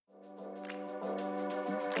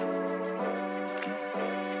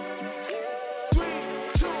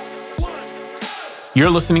You're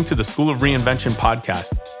listening to the School of Reinvention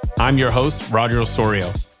podcast. I'm your host, Roger Osorio.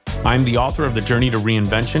 I'm the author of The Journey to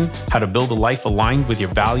Reinvention, How to Build a Life Aligned with Your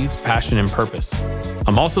Values, Passion, and Purpose.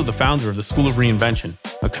 I'm also the founder of the School of Reinvention,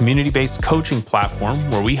 a community-based coaching platform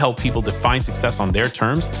where we help people define success on their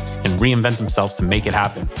terms and reinvent themselves to make it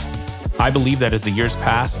happen. I believe that as the years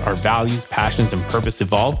pass, our values, passions, and purpose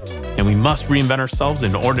evolve, and we must reinvent ourselves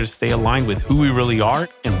in order to stay aligned with who we really are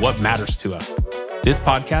and what matters to us. This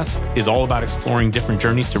podcast is all about exploring different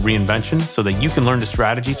journeys to reinvention so that you can learn the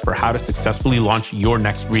strategies for how to successfully launch your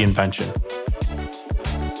next reinvention.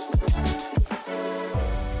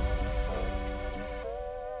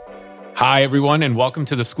 Hi, everyone, and welcome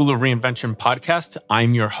to the School of Reinvention podcast.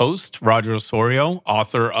 I'm your host, Roger Osorio,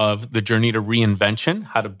 author of The Journey to Reinvention,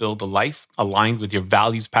 How to Build a Life Aligned with Your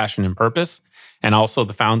Values, Passion, and Purpose, and also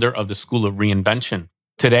the founder of the School of Reinvention.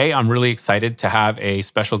 Today, I'm really excited to have a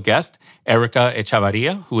special guest, Erika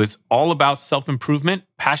Echavarria, who is all about self-improvement,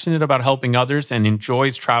 passionate about helping others, and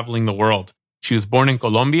enjoys traveling the world. She was born in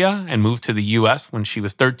Colombia and moved to the U.S. when she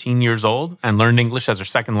was 13 years old and learned English as her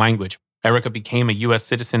second language. Erika became a U.S.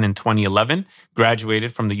 citizen in 2011,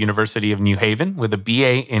 graduated from the University of New Haven with a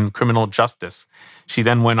BA in criminal justice. She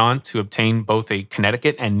then went on to obtain both a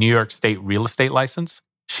Connecticut and New York State real estate license.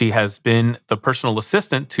 She has been the personal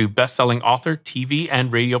assistant to best-selling author, TV,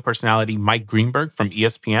 and radio personality Mike Greenberg from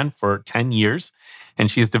ESPN for 10 years. And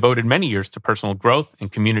she has devoted many years to personal growth and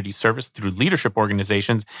community service through leadership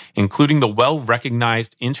organizations, including the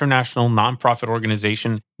well-recognized international nonprofit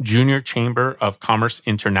organization, Junior Chamber of Commerce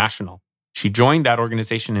International. She joined that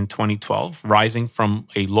organization in 2012, rising from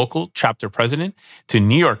a local chapter president to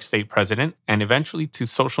New York State president, and eventually to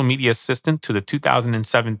social media assistant to the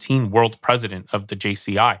 2017 world president of the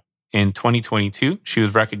JCI. In 2022, she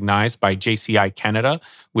was recognized by JCI Canada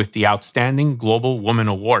with the Outstanding Global Woman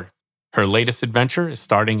Award. Her latest adventure is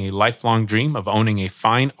starting a lifelong dream of owning a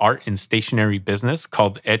fine art and stationery business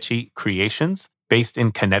called Echavarria Creations, based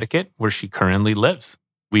in Connecticut, where she currently lives.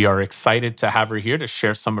 We are excited to have her here to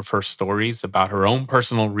share some of her stories about her own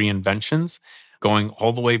personal reinventions, going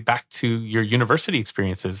all the way back to your university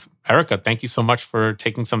experiences. Erika, thank you so much for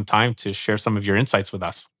taking some time to share some of your insights with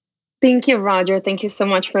us. Thank you, Roger. Thank you so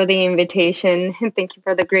much for the invitation. And thank you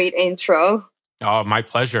for the great intro. Oh, my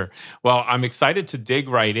pleasure. Well, I'm excited to dig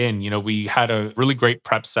right in. We had a really great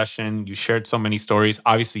prep session. You shared so many stories.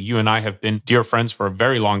 Obviously, you and I have been dear friends for a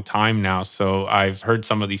very long time now. So I've heard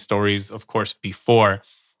some of these stories, of course, before.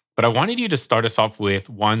 But I wanted you to start us off with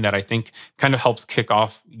one that I think kind of helps kick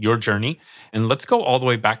off your journey. And let's go all the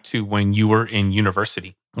way back to when you were in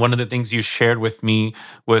university. One of the things you shared with me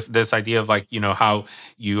was this idea of how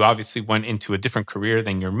you obviously went into a different career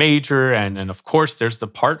than your major. And of course, there's the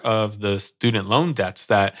part of the student loan debts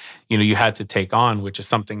that, you had to take on, which is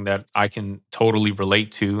something that I can totally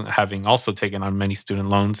relate to, having also taken on many student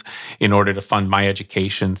loans in order to fund my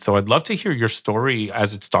education. So I'd love to hear your story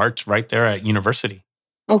as it starts right there at university.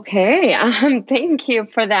 Okay, thank you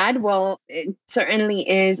for that. Well, it certainly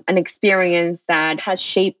is an experience that has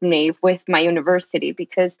shaped me with my university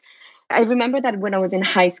because I remember that when I was in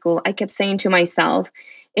high school, I kept saying to myself,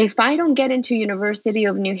 if I don't get into University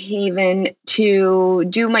of New Haven to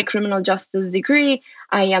do my criminal justice degree,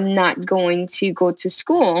 I am not going to go to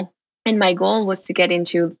school. And my goal was to get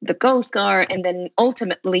into the Coast Guard and then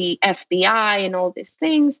ultimately FBI and all these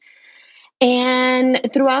things. And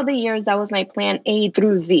throughout the years, that was my plan A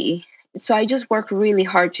through Z. So I just worked really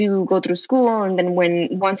hard to go through school. And then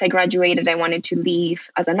once I graduated, I wanted to leave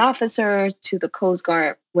as an officer to the Coast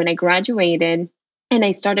Guard. When I graduated and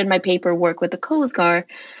I started my paperwork with the Coast Guard,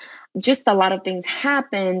 just a lot of things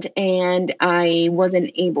happened and I wasn't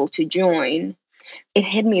able to join. It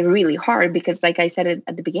hit me really hard because, like I said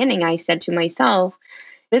at the beginning, I said to myself,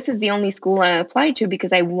 this is the only school I applied to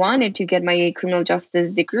because I wanted to get my criminal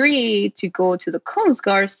justice degree to go to the Coast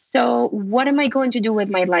Guard. So what am I going to do with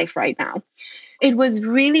my life right now? It was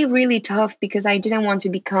really, really tough because I didn't want to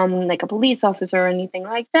become like a police officer or anything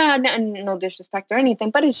like that. And no disrespect or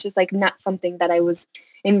anything, but it's just like not something that I was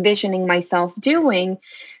envisioning myself doing.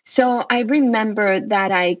 So I remember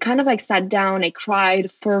that I kind of like sat down, I cried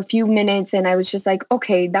for a few minutes and I was just like,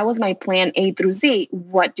 okay, that was my plan A through Z.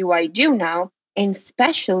 What do I do now? And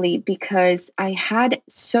especially because I had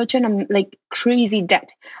such an crazy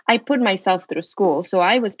debt. I put myself through school. So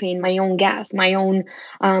I was paying my own gas, my own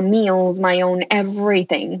meals, my own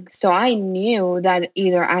everything. So I knew that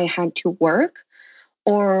either I had to work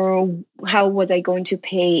or how was I going to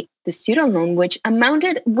pay the student loan, which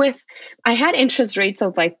amounted with, I had interest rates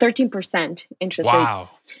of like 13% interest Wow.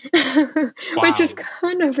 rate, which is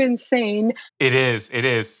kind of insane. It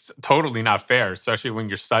is totally not fair, especially when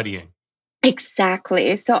you're studying.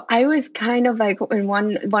 Exactly. So I was kind of like in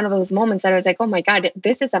one of those moments that I was like, oh my God,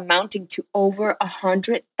 this is amounting to over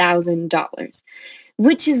 $100,000,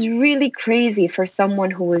 which is really crazy for someone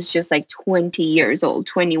who was just like 20 years old,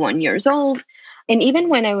 21 years old. And even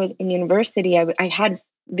when I was in university, I had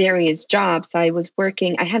various jobs. I was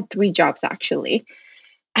working, I had three jobs actually.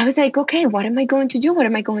 I was like, okay, what am I going to do? What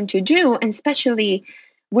am I going to do? And especially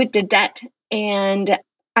with the debt. And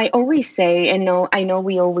I always say, and no, I know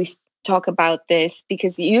we always talk about this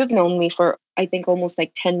because you've known me for, I think, almost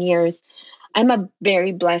like 10 years. I'm a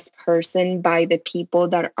very blessed person by the people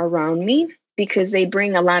that are around me because they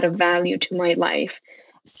bring a lot of value to my life.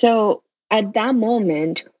 So at that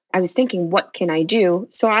moment, I was thinking, what can I do?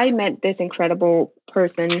 So I met this incredible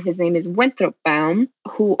person. His name is Winthrop Baum,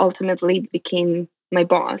 who ultimately became my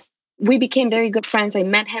boss. We became very good friends. I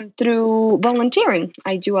met him through volunteering.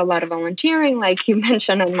 I do a lot of volunteering, like you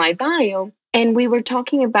mentioned on my bio. And we were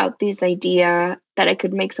talking about this idea that I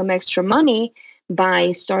could make some extra money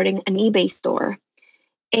by starting an eBay store.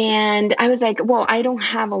 And I was like, well, I don't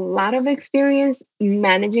have a lot of experience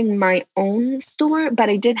managing my own store, but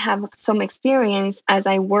I did have some experience as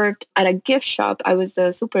I worked at a gift shop. I was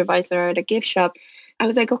a supervisor at a gift shop. I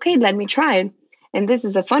was like, okay, let me try it. And this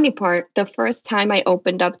is a funny part. The first time I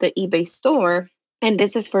opened up the eBay store, and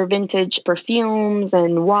this is for vintage perfumes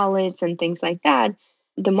and wallets and things like that.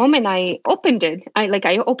 The moment I opened it,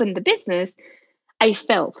 I opened the business, I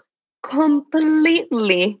failed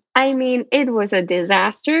completely. I mean, it was a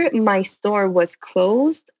disaster. My store was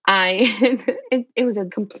closed. It was a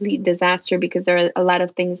complete disaster because there are a lot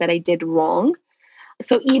of things that I did wrong.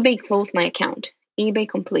 So eBay closed my account. eBay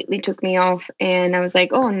completely took me off and I was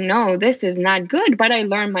like, "Oh no, this is not good." But I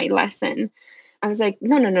learned my lesson. I was like,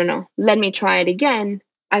 "No, no, no, no. Let me try it again."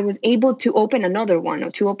 I was able to open another one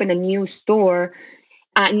or to open a new store.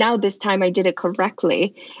 Now, this time I did it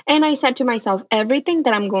correctly. And I said to myself, everything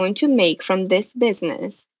that I'm going to make from this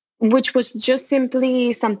business, which was just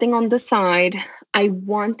simply something on the side, I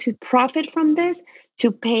want to profit from this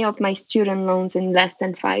to pay off my student loans in less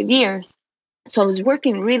than 5 years. So I was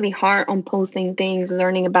working really hard on posting things,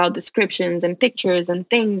 learning about descriptions and pictures and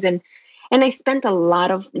things. And I spent a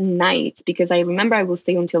lot of nights because I remember I will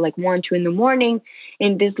stay until like 1, 2 in the morning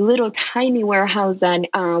in this little tiny warehouse that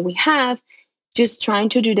we have, just trying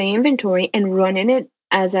to do the inventory and running it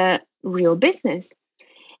as a real business.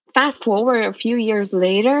 Fast forward a few years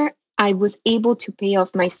later, I was able to pay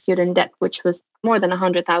off my student debt, which was more than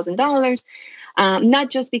 $100,000. Not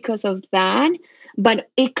just because of that, but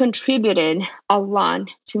it contributed a lot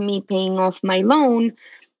to me paying off my loan,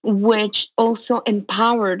 which also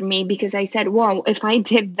empowered me because I said, well, if I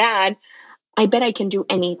did that, I bet I can do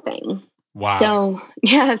anything. Wow. So,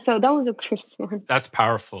 yeah, so that was a crisp one. That's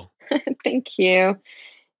powerful. Thank you.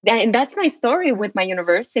 And that's my story with my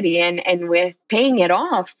university and with paying it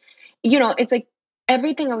off. It's like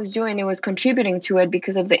everything I was doing, it was contributing to it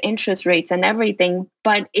because of the interest rates and everything,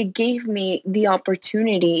 but it gave me the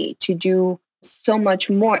opportunity to do so much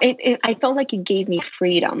more. I felt like it gave me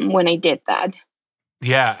freedom when I did that.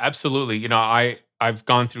 Yeah, absolutely. I've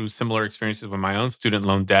gone through similar experiences with my own student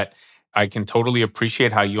loan debt. I can totally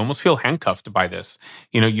appreciate how you almost feel handcuffed by this.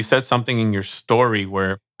 You said something in your story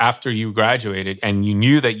where after you graduated and you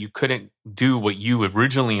knew that you couldn't do what you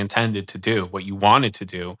originally intended to do, what you wanted to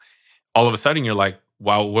do, all of a sudden you're like,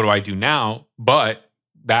 well, what do I do now? But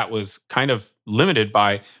that was kind of limited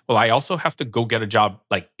by, well, I also have to go get a job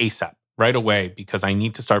like ASAP right away because I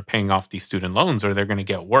need to start paying off these student loans or they're going to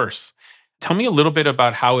get worse. Tell me a little bit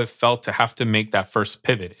about how it felt to have to make that first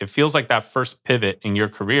pivot. It feels like that first pivot in your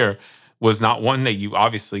career was not one that you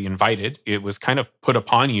obviously invited. It was kind of put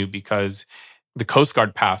upon you because the Coast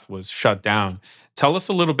Guard path was shut down. Tell us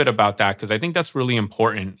a little bit about that because I think that's really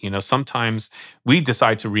important. Sometimes we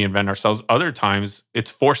decide to reinvent ourselves, other times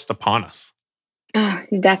it's forced upon us.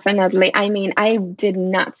 Definitely. I mean, I did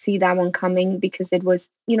not see that one coming because it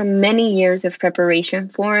was, many years of preparation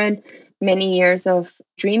for it, many years of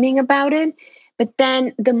dreaming about it. But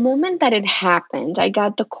then the moment that it happened, I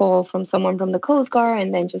got the call from someone from the Coast Guard,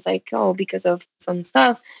 and then just like, oh, because of some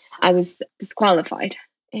stuff, I was disqualified.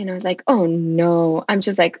 And I was like, oh no. I'm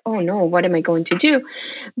just like, oh no, what am I going to do?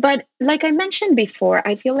 But like I mentioned before,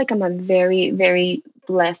 I feel like I'm a very, very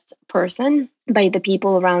blessed person by the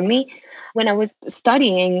people around me. When I was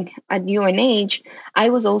studying at UNH, I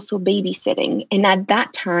was also babysitting. And at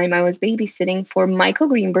that time, I was babysitting for Michael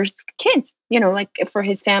Greenberg's kids, like for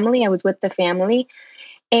his family. I was with the family.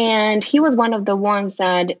 And he was one of the ones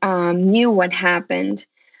that knew what happened.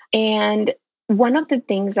 And one of the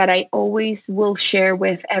things that I always will share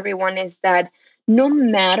with everyone is that no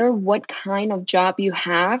matter what kind of job you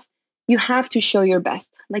have, you have to show your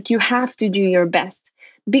best. Like, you have to do your best,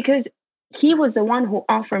 because he was the one who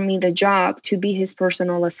offered me the job to be his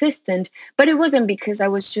personal assistant. But it wasn't because I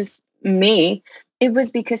was just me. It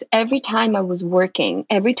was because every time I was working,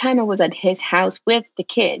 every time I was at his house with the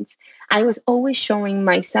kids, I was always showing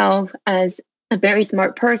myself as a very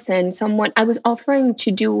smart person, someone I was offering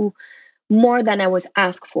to do more than I was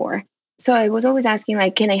asked for. So I was always asking,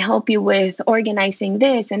 like, can I help you with organizing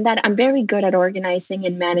this and that? I'm very good at organizing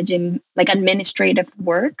and managing like administrative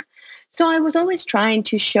work. So I was always trying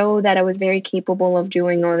to show that I was very capable of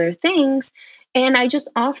doing other things. And I just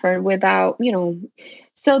offered without,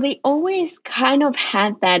 so they always kind of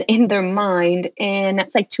had that in their mind. And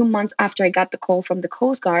it's like 2 months after I got the call from the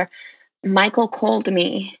Coast Guard, Michael called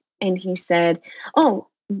me and he said, "Oh,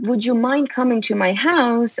 would you mind coming to my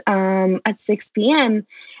house at 6 p.m.?"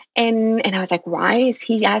 And I was like, "Why is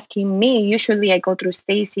he asking me? Usually I go through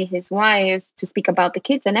Stacy, his wife, to speak about the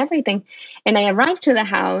kids and everything." And I arrived to the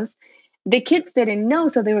house. The kids didn't know,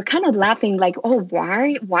 so they were kind of laughing, like, "Oh,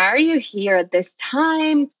 why are you here at this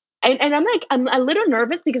time?" And I'm like, I'm a little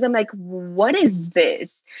nervous because I'm like, "What is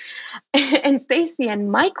this?" And Stacy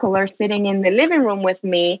and Michael are sitting in the living room with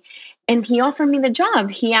me, and he offered me the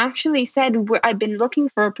job. He actually said, "I've been looking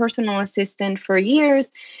for a personal assistant for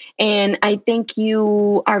years, and I think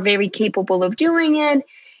you are very capable of doing it."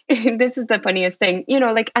 And this is the funniest thing.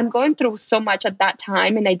 Like, I'm going through so much at that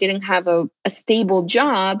time, and I didn't have a stable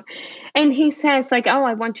job. And he says, like, "Oh,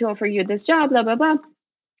 I want to offer you this job, blah, blah, blah."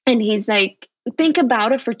 And he's like, "Think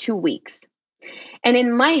about it for 2 weeks." And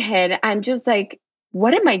in my head, I'm just like,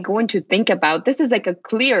 what am I going to think about? This is like a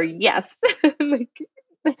clear yes. Like,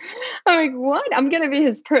 I'm like, what? I'm gonna be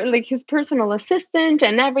his personal assistant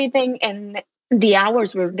and everything. And the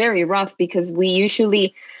hours were very rough because we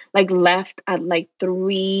usually like left at like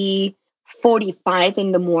 3:45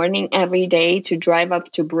 in the morning every day to drive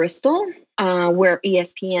up to Bristol, where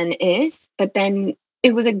ESPN is. But then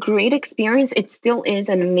it was a great experience. It still is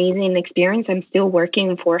an amazing experience. I'm still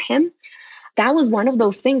working for him. That was one of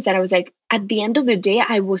those things that I was like, at the end of the day,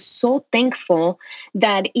 I was so thankful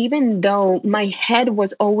that even though my head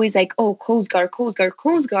was always like, "Oh, Coast Guard, Coast Guard,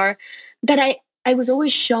 Coast Guard," that I was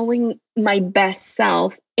always showing my best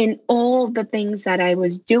self in all the things that I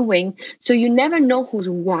was doing. So you never know who's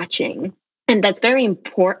watching. And that's very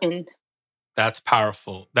important. That's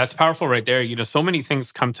powerful. That's powerful right there. So many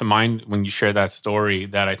things come to mind when you share that story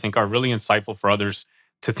that I think are really insightful for others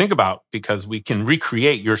to think about, because we can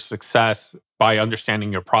recreate your success by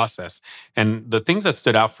understanding your process. And the things that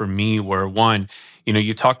stood out for me were, one,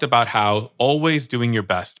 you talked about how always doing your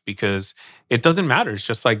best, because it doesn't matter. It's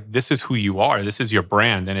just like, this is who you are. This is your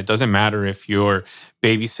brand. And it doesn't matter if you're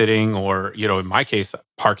babysitting or, in my case,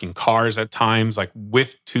 parking cars at times, like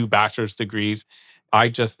with 2 bachelor's degrees. I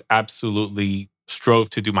just absolutely strove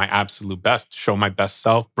to do my absolute best, show my best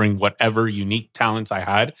self, bring whatever unique talents I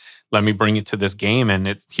had. Let me bring it to this game.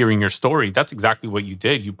 And hearing your story, that's exactly what you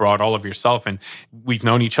did. You brought all of yourself, and we've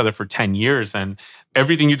known each other for 10 years. And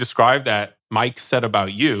everything you described that Mike said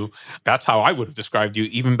about you, that's how I would have described you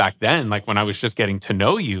even back then. Like when I was just getting to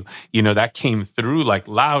know you, that came through like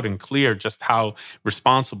loud and clear, just how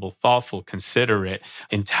responsible, thoughtful, considerate,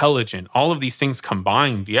 intelligent, all of these things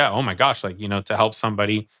combined. Yeah. Oh my gosh. Like, to help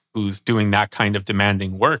somebody who's doing that kind of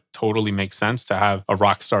demanding work, totally makes sense to have a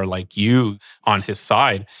rock star like you on his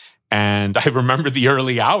side. And I remember the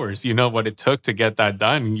early hours, what it took to get that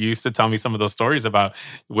done. You used to tell me some of those stories about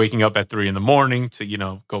waking up at 3 a.m.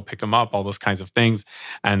 to, go pick them up, all those kinds of things.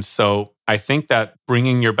 And so I think that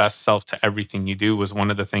bringing your best self to everything you do was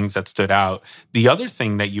one of the things that stood out. The other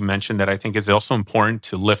thing that you mentioned that I think is also important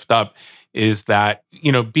to lift up is that,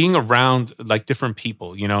 being around like different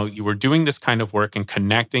people, you were doing this kind of work and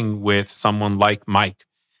connecting with someone like Mike.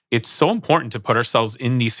 It's so important to put ourselves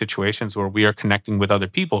in these situations where we are connecting with other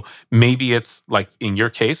people. Maybe it's like in your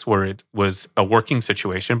case where it was a working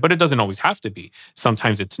situation, but it doesn't always have to be.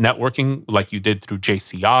 Sometimes it's networking like you did through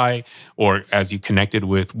JCI, or as you connected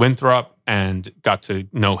with Winthrop and got to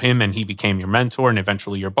know him and he became your mentor and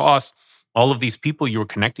eventually your boss. All of these people you were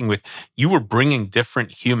connecting with, you were bringing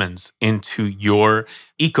different humans into your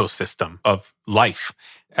ecosystem of life.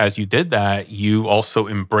 As you did that, you also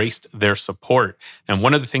embraced their support. And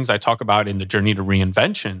one of the things I talk about in the journey to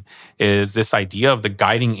reinvention is this idea of the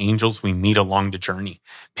guiding angels we meet along the journey.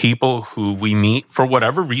 People who we meet for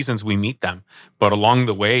whatever reasons we meet them, but along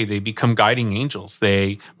the way, they become guiding angels.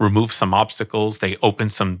 They remove some obstacles, they open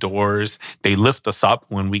some doors, they lift us up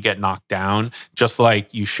when we get knocked down, just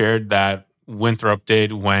like you shared that Winthrop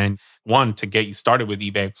did when, one, to get you started with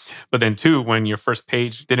eBay, but then two, when your first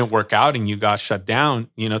page didn't work out and you got shut down,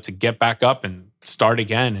 to get back up and start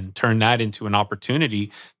again and turn that into an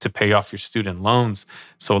opportunity to pay off your student loans.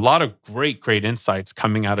 So a lot of great insights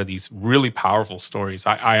coming out of these really powerful stories.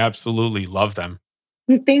 I absolutely love them.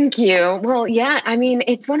 Thank you. Well, yeah, I mean,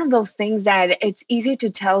 it's one of those things that it's easy to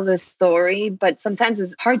tell the story, but sometimes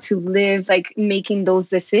it's hard to live like making those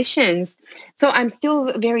decisions. So I'm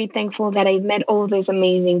still very thankful that I've met all these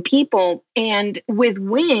amazing people. And with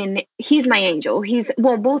Win, he's my angel.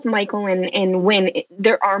 Well, both Michael and Win,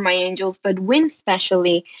 there are my angels, but Win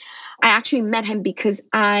especially, I actually met him because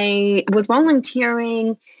I was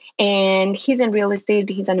volunteering and he's in real estate.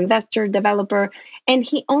 He's an investor, developer, and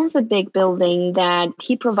he owns a big building that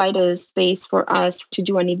he provided a space for us to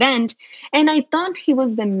do an event. And I thought he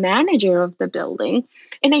was the manager of the building.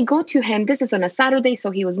 And I go to him, this is on a Saturday,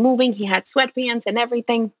 so he was moving, he had sweatpants and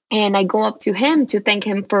everything. And I go up to him to thank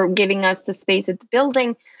him for giving us the space at the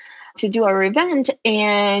building to do our event,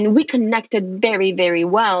 and we connected very, very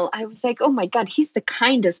well. I was like, oh my God, he's the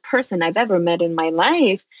kindest person I've ever met in my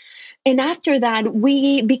life. And after that,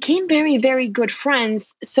 we became very, very good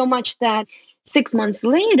friends, so much that 6 months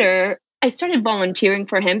later, I started volunteering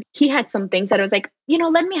for him. He had some things that I was like,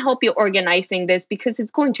 let me help you organizing this because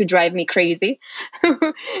it's going to drive me crazy.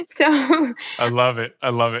 So I love it.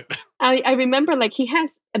 I love it. I remember like he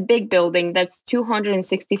has a big building that's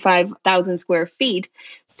 265,000 square feet.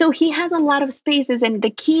 So he has a lot of spaces and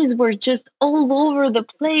the keys were just all over the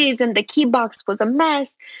place and the key box was a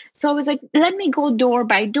mess. So I was like, let me go door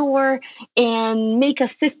by door and make a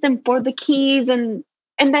system for the keys.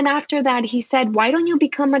 And then after that, he said, why don't you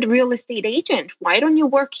become a real estate agent? Why don't you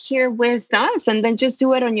work here with us and then just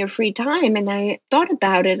do it on your free time? And I thought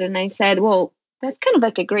about it and I said, well, that's kind of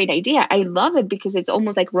like a great idea. I love it because it's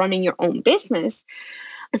almost like running your own business.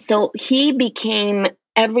 So he became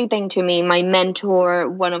everything to me, my mentor,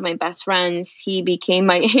 one of my best friends. He became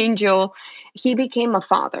my angel. He became a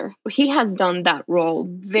father. He has done that role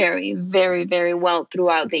very, very, very well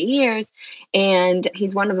throughout the years. And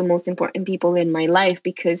he's one of the most important people in my life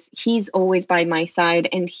because he's always by my side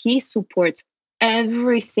and he supports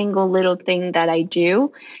every single little thing that I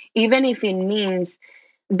do, even if it means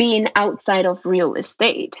being outside of real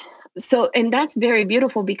estate. So, and that's very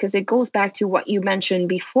beautiful because it goes back to what you mentioned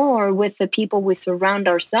before with the people we surround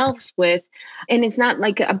ourselves with. And it's not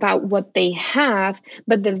like about what they have,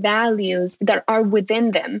 but the values that are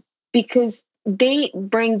within them because they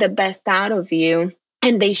bring the best out of you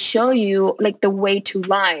and they show you like the way to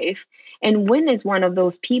life. And Win is one of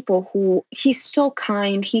those people who he's so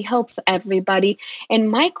kind. He helps everybody.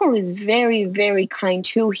 And Michael is very, very kind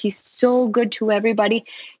too. He's so good to everybody.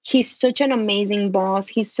 He's such an amazing boss.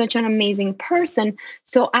 He's such an amazing person.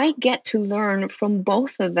 So I get to learn from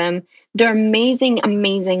both of them. They're amazing,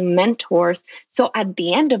 amazing mentors. So at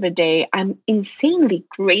the end of the day, I'm insanely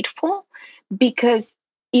grateful because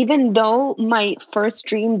even though my first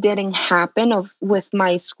dream didn't happen with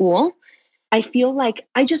my school, I feel like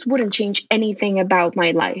I just wouldn't change anything about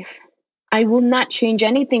my life. I will not change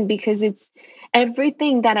anything because it's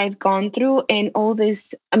everything that I've gone through and all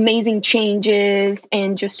these amazing changes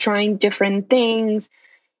and just trying different things.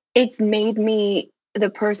 It's made me the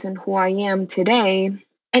person who I am today.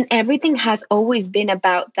 And everything has always been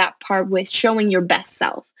about that part with showing your best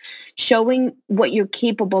self, showing what you're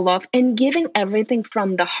capable of, and giving everything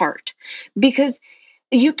from the heart. Because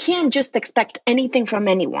you can't just expect anything from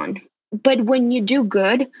anyone. But when you do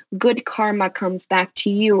good, good karma comes back to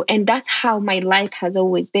you. And that's how my life has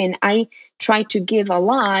always been. I try to give a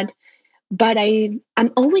lot, but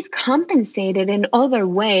I'm always compensated in other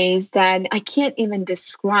ways that I can't even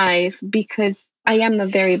describe because I am a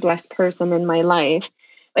very blessed person in my life.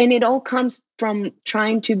 And it all comes from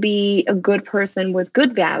trying to be a good person with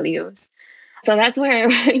good values. So that's where,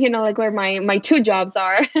 like where my two jobs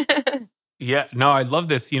are. Yeah, no, I love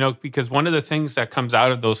this, because one of the things that comes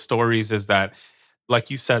out of those stories is that, like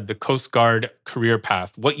you said, the Coast Guard career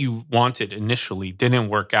path, what you wanted initially didn't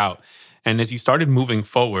work out. And as you started moving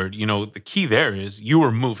forward, the key there is you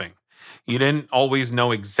were moving. You didn't always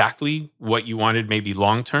know exactly what you wanted, maybe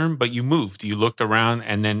long term, but you moved. You looked around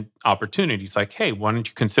and then opportunities like, hey, why don't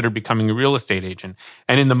you consider becoming a real estate agent?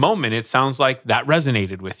 And in the moment, it sounds like that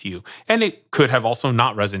resonated with you. And it could have also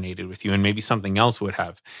not resonated with you, and maybe something else would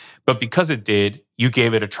have. But because it did, you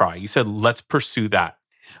gave it a try. You said, let's pursue that.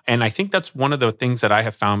 And I think that's one of the things that I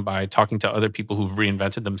have found by talking to other people who've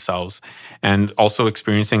reinvented themselves and also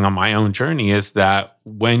experiencing on my own journey is that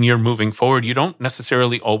when you're moving forward, you don't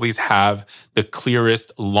necessarily always have the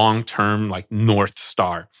clearest long-term like North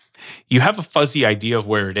Star. You have a fuzzy idea of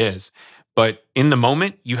where it is, But in the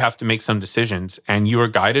moment, you have to make some decisions and you are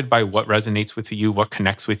guided by what resonates with you, what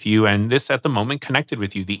connects with you. And this at the moment connected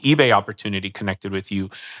with you. The eBay opportunity connected with you.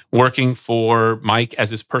 Working for Mike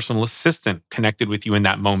as his personal assistant connected with you in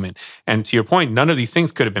that moment. And to your point, none of these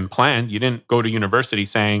things could have been planned. You didn't go to university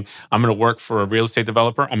saying, I'm going to work for a real estate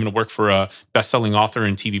developer. I'm going to work for a best-selling author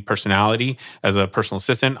and TV personality as a personal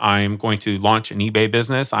assistant. I am going to launch an eBay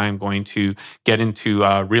business. I am going to get into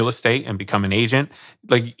real estate and become an agent.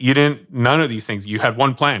 Like you didn't, none of these things. You had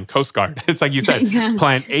one plan, Coast Guard. It's like you said, Yeah.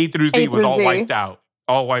 plan A through Z A was through all Z. wiped out.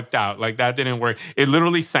 All wiped out. Like that didn't work. It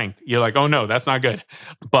literally sank. You're like, oh no, that's not good.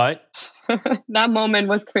 But That moment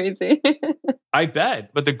was crazy. I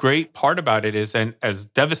bet. But the great part about it is, and as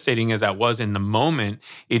devastating as that was in the moment,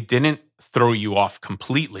 it didn't throw you off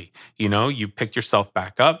completely. You know, you picked yourself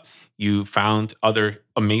back up. You found other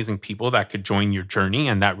amazing people that could join your journey,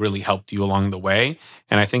 and that really helped you along the way.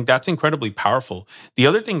 And I think that's incredibly powerful. The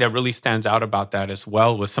other thing that really stands out about that as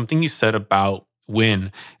well was something you said about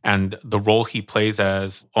Win and the role he plays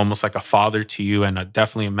as almost like a father to you and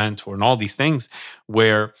definitely a mentor and all these things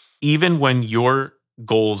where even when your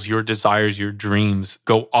goals, your desires, your dreams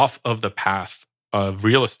go off of the path of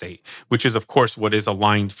real estate, which is, of course, what is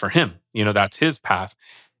aligned for him. You know, that's his path.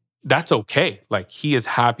 That's okay. Like he is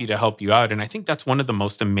happy to help you out. And I think that's one of the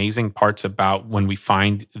most amazing parts about when we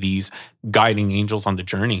find these guiding angels on the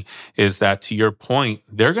journey is that to your point,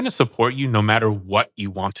 they're going to support you no matter what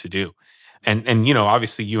you want to do. And you know,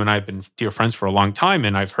 obviously you and I have been dear friends for a long time,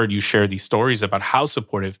 and I've heard you share these stories about how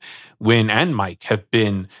supportive Win and Mike have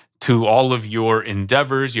been to all of your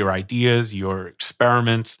endeavors, your ideas, your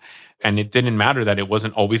experiments. And it didn't matter that it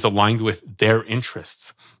wasn't always aligned with their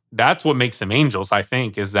interests. That's what makes them angels, I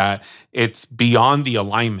think, is that it's beyond the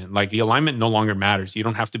alignment. Like the alignment no longer matters. You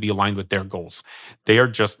don't have to be aligned with their goals. They are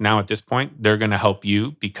just now at this point, they're going to help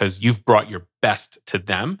you because you've brought your best to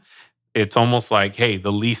them. It's almost like, hey,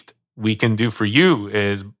 the least we can do for you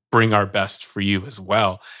is bring our best for you as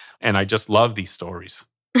well. And I just love these stories.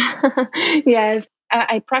 Yes.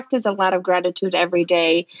 I practice a lot of gratitude every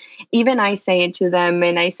day. Even I say it to them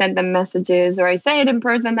and I send them messages or I say it in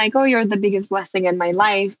person, like, oh, you're the biggest blessing in my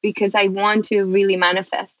life, because I want to really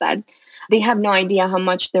manifest that. They have no idea how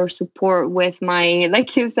much their support with my,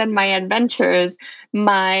 like you said, my adventures,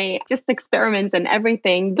 my just experiments and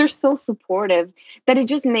everything. They're so supportive that it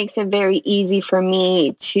just makes it very easy for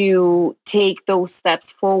me to take those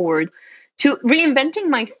steps forward, to reinventing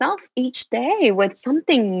myself each day with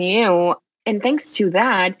something new. And thanks to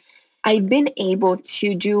that, I've been able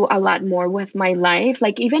to do a lot more with my life,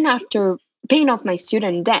 like even after paying off my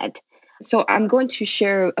student debt. So I'm going to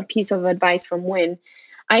share a piece of advice from Win.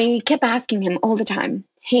 I kept asking him all the time,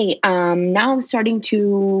 hey, now I'm starting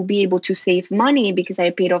to be able to save money because I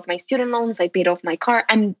paid off my student loans, I paid off my car.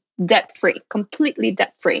 I'm debt free, completely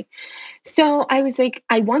debt free. So I was like,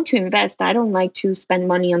 I want to invest. I don't like to spend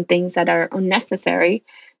money on things that are unnecessary.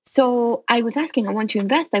 So I was asking, I want to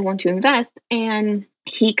invest. I want to invest. And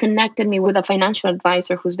he connected me with a financial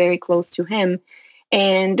advisor who's very close to him.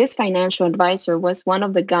 And this financial advisor was one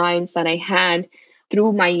of the guides that I had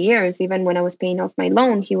through my years. Even when I was paying off my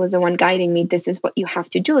loan, he was the one guiding me. This is what you have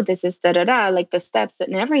to do. This is da da da, like the steps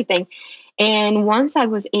and everything. And once I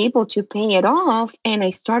was able to pay it off and I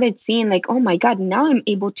started seeing, like, oh my God, now I'm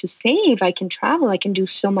able to save. I can travel. I can do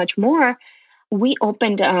so much more. We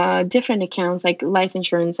opened different accounts, like life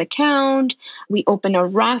insurance account. We opened a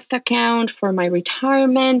Roth account for my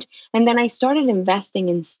retirement. And then I started investing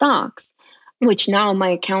in stocks, which now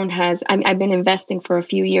my account has, I've been investing for a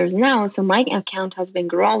few years now. So my account has been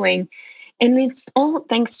growing. And it's all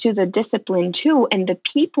thanks to the discipline too and the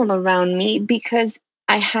people around me, because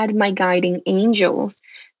I had my guiding angels.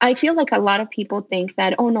 I feel like a lot of people think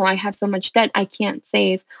that, oh no, I have so much debt, I can't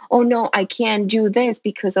save. Oh no, I can't do this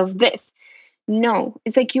because of this. No,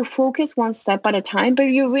 it's like you focus one step at a time, but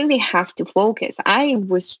you really have to focus. I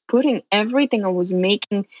was putting everything I was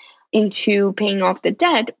making into paying off the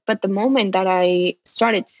debt. But the moment that I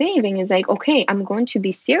started saving is like, okay, I'm going to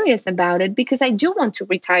be serious about it because I do want to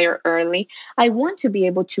retire early. I want to be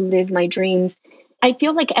able to live my dreams. I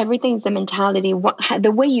feel like everything's the mentality,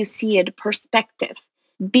 the way you see it, perspective.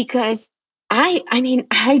 Because I mean,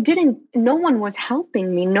 I didn't, no one was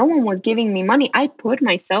helping me. No one was giving me money. I put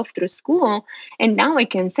myself through school. And now I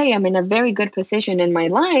can say I'm in a very good position in my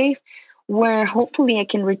life where hopefully I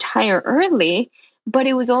can retire early. But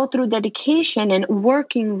it was all through dedication and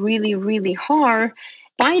working really, really hard,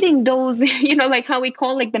 fighting those, like how we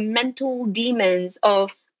call like the mental demons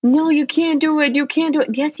of, no, you can't do it. You can't do it.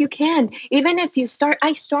 Yes, you can. Even if you start,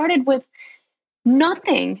 I started with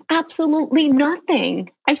Nothing, absolutely nothing.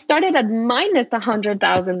 I started at minus $100,000,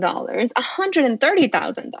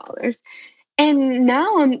 $130,000, and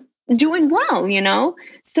now I'm doing well, you know?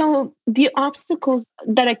 So the obstacles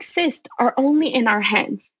that exist are only in our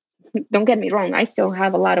heads. Don't get me wrong, I still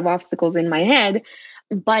have a lot of obstacles in my head,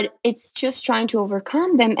 but it's just trying to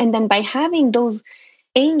overcome them. And then by having those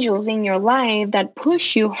angels in your life that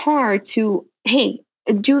push you hard to, hey,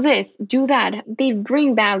 do this, do that, they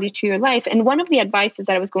bring value to your life. And one of the advices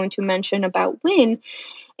that I was going to mention about Win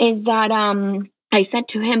is that I said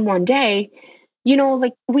to him one day, you know,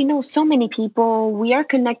 like we know so many people, we are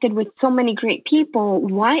connected with so many great people.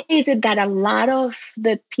 Why is it that a lot of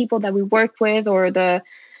the people that we work with or the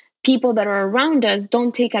people that are around us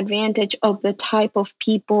don't take advantage of the type of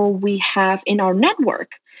people we have in our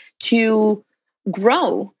network to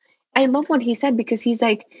grow? I love what he said because he's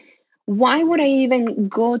like, why would I even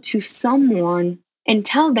go to someone and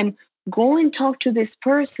tell them, go and talk to this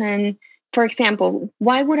person? For example,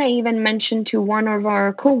 why would I even mention to one of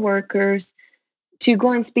our coworkers to go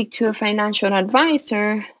and speak to a financial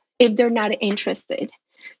advisor if they're not interested?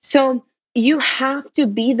 So you have to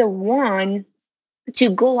be the one to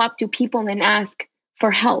go up to people and ask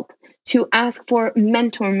for help, to ask for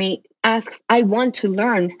mentor me, ask, I want to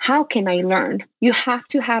learn. How can I learn? You have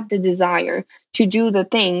to have the desire to do the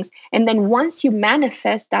things. And then once you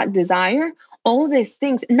manifest that desire, all these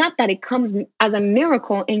things, not that it comes as a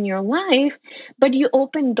miracle in your life, but you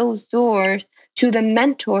open those doors to the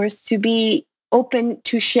mentors to be open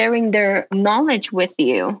to sharing their knowledge with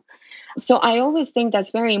you. So I always think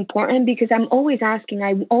that's very important because I'm always asking,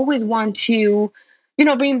 I always want to, you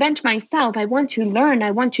know, reinvent myself. I want to learn,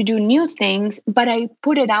 I want to do new things, but I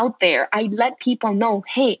put it out there. I let people know,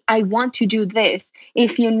 hey, I want to do this.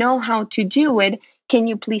 If you know how to do it, can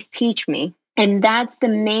you please teach me? And that's the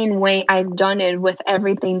main way I've done it with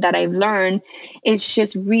everything that I've learned, is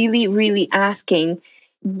just really, really asking,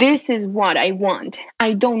 this is what I want.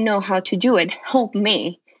 I don't know how to do it. Help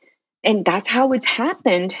me. And that's how it's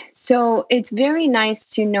happened. So it's very nice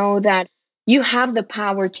to know that you have the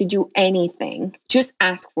power to do anything. Just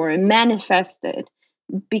ask for it, manifest it,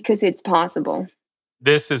 because it's possible.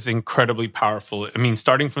 This is incredibly powerful. I mean,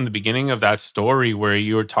 starting from the beginning of that story where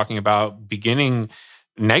you were talking about beginning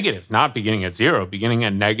negative, not beginning at zero, beginning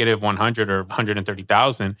at negative 100 or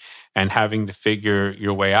 130,000 and having to figure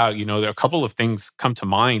your way out. There are a couple of things come to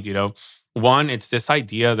mind. One, it's this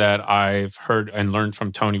idea that I've heard and learned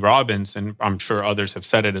from Tony Robbins, and I'm sure others have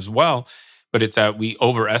said it as well, but it's that we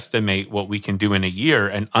overestimate what we can do in a year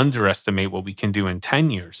and underestimate what we can do in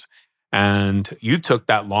 10 years. And you took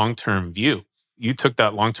that long-term view. You took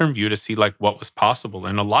that long-term view to see like what was possible,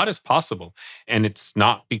 and a lot is possible. And it's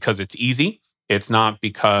not because it's easy. It's not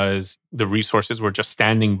because the resources were just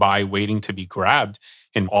standing by waiting to be grabbed.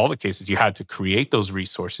 In all the cases, you had to create those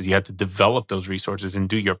resources. You had to develop those resources and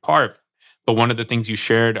do your part. But one of the things you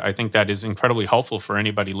shared, I think that is incredibly helpful for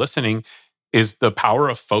anybody listening, is the power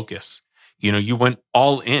of focus. You went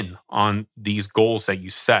all in on these goals that you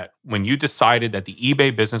set. When you decided that the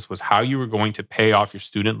eBay business was how you were going to pay off your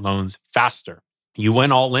student loans faster, you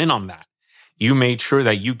went all in on that. You made sure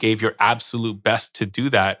that you gave your absolute best to do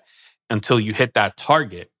that until you hit that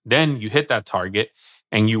target. Then you hit that target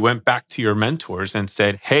and you went back to your mentors and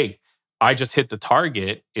said, hey, I just hit the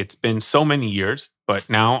target. It's been so many years, but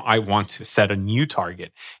now I want to set a new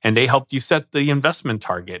target. And they helped you set the investment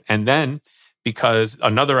target. And then, because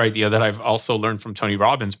another idea that I've also learned from Tony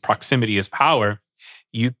Robbins, proximity is power,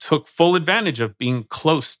 you took full advantage of being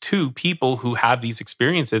close to people who have these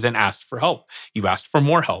experiences and asked for help. You asked for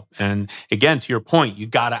more help. And again, to your point, you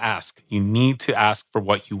got to ask. You need to ask for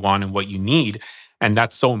what you want and what you need. And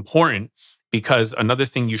that's so important because another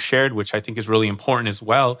thing you shared, which I think is really important as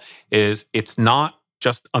well, is it's not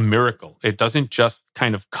just a miracle. It doesn't just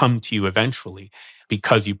kind of come to you eventually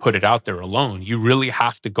because you put it out there alone. You really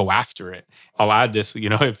have to go after it. I'll add this,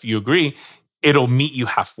 if you agree, it'll meet you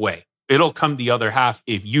halfway. It'll come the other half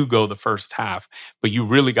if you go the first half, but you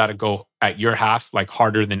really got to go at your half like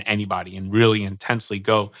harder than anybody and really intensely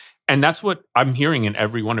go. And that's what I'm hearing in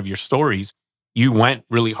every one of your stories. You went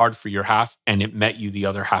really hard for your half and it met you the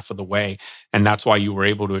other half of the way. And that's why you were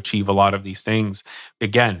able to achieve a lot of these things.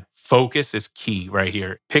 Again, focus is key right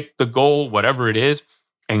here. Pick the goal, whatever it is,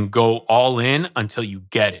 and go all in until you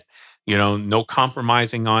get it. No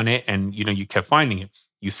compromising on it. And, you kept finding it.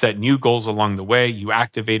 You set new goals along the way. You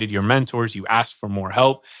activated your mentors. You asked for more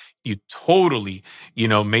help. You totally,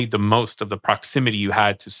 made the most of the proximity you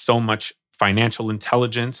had to so much financial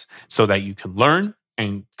intelligence so that you can learn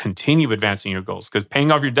and continue advancing your goals. Because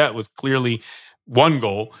paying off your debt was clearly one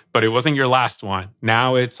goal, but it wasn't your last one.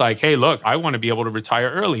 Now it's like, hey, look, I want to be able to retire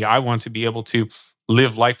early. I want to be able to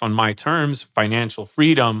live life on my terms, financial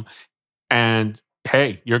freedom. And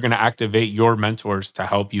hey, you're going to activate your mentors to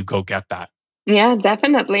help you go get that. Yeah,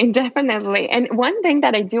 definitely, definitely. And one thing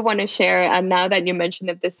that I do want to share, now that you mentioned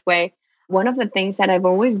it this way, one of the things that I've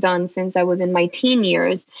always done since I was in my teen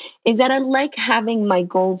years is that I like having my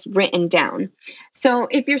goals written down. So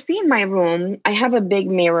if you're seeing my room, I have a big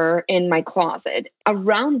mirror in my closet.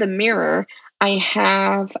 Around the mirror, I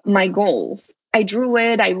have my goals. I drew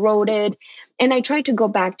it, I wrote it, and I try to go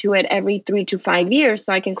back to it every 3 to 5 years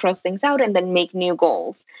so I can cross things out and then make new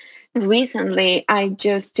goals. Recently, I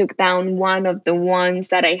just took down one of the ones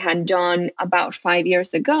that I had done about 5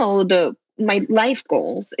 years ago, the my life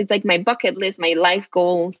goals. It's like my bucket list, my life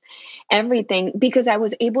goals, everything, because I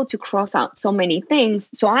was able to cross out so many things.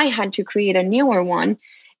 So I had to create a newer one.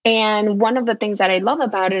 And one of the things that I love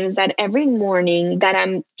about it is that every morning that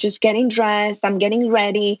I'm just getting dressed, I'm getting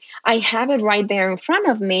ready, I have it right there in front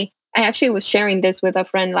of me. I actually was sharing this with a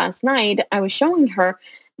friend last night. I was showing her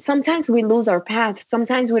sometimes we lose our path.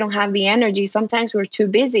 Sometimes we don't have the energy. Sometimes we're too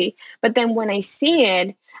busy. But then when I see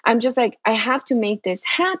it, I'm just like, I have to make this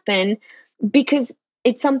happen because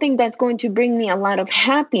it's something that's going to bring me a lot of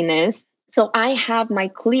happiness. So I have my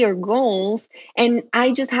clear goals and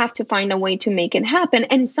I just have to find a way to make it happen.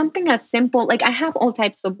 And something as simple, like I have all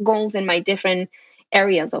types of goals in my different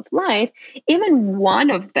areas of life. Even one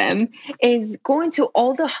of them is going to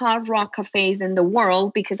all the hard rock cafes in the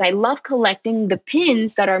world because I love collecting the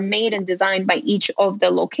pins that are made and designed by each of the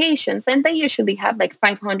locations. And they usually have like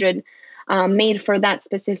 500 made for that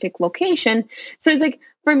specific location. So it's like,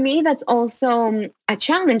 for me, that's also a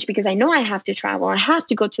challenge because I know I have to travel. I have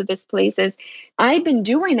to go to these places. I've been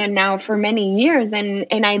doing it now for many years and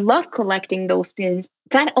I love collecting those pins.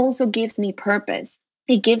 That also gives me purpose.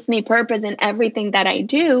 It gives me purpose in everything that I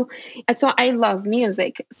do. So I love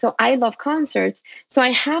music. So I love concerts. So I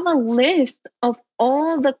have a list of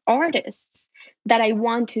all the artists that I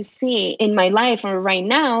want to see in my life or right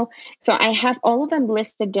now. So I have all of them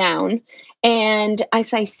listed down. And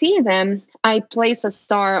as I see them, I place a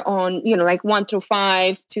star on, like 1 through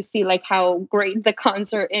 5 to see like how great the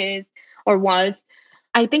concert is or was.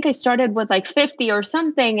 I think I started with like 50 or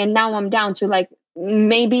something. And now I'm down to like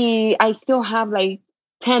maybe I still have like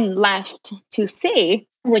 10 left to see,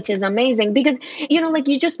 which is amazing because, like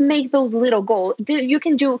you just make those little goals. You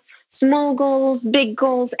can do small goals, big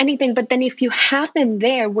goals, anything. But then if you have them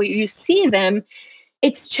there where you see them,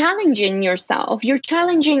 it's challenging yourself. You're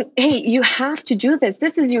challenging, hey, you have to do this.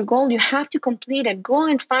 This is your goal. You have to complete it. Go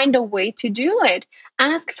and find a way to do it.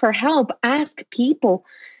 Ask for help, ask people.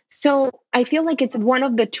 So I feel like it's one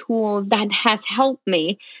of the tools that has helped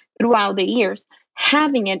me throughout the years,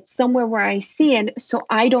 having it somewhere where I see it so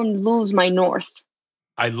I don't lose my north.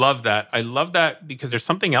 I love that. I love that because there's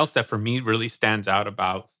something else that for me really stands out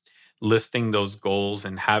about listing those goals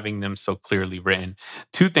and having them so clearly written.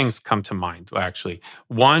 Two things come to mind, actually.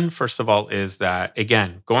 One, first of all, is that,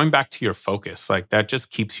 again, going back to your focus, like that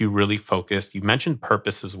just keeps you really focused. You mentioned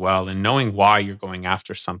purpose as well, and knowing why you're going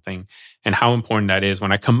after something and how important that is.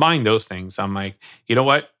 When I combine those things, I'm like, you know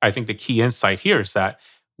what? I think the key insight here is that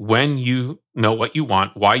when you know what you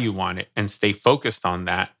want, why you want it, and stay focused on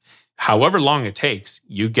that, however long it takes,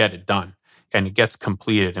 you get it done and it gets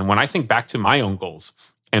completed. And when I think back to my own goals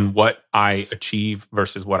and what I achieve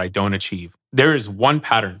versus what I don't achieve, there is one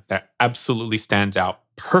pattern that absolutely stands out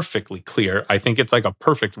perfectly clear. I think it's like a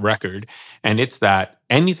perfect record. And it's that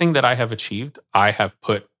anything that I have achieved, I have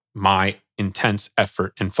put my intense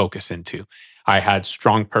effort and focus into. I had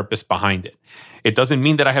strong purpose behind it. It doesn't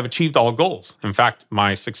mean that I have achieved all goals. In fact,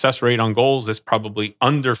 my success rate on goals is probably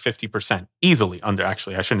under 50%, easily under,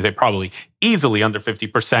 actually, I shouldn't say probably, easily under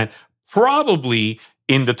 50%, probably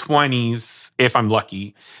in the 20s if I'm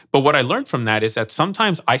lucky. But what I learned from that is that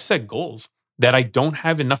sometimes I set goals that I don't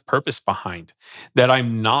have enough purpose behind, that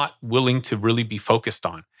I'm not willing to really be focused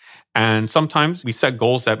on. And sometimes we set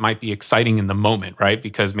goals that might be exciting in the moment, right?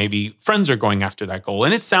 Because maybe friends are going after that goal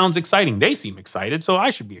and it sounds exciting. They seem excited, so I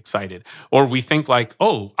should be excited. Or we think like,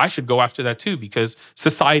 oh, I should go after that too because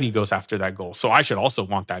society goes after that goal. So I should also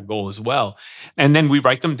want that goal as well. And then we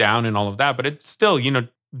write them down and all of that. But it's still,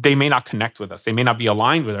 they may not connect with us. They may not be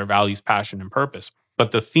aligned with our values, passion, and purpose.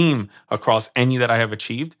 But the theme across any that I have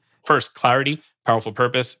achieved, first, clarity, powerful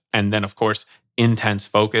purpose, and then, of course, intense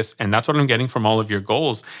focus. And that's what I'm getting from all of your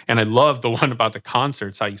goals. And I love the one about the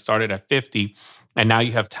concerts, how you started at 50 and now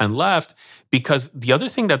you have 10 left. Because the other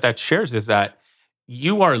thing that shares is that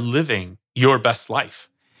you are living your best life.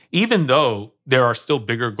 Even though there are still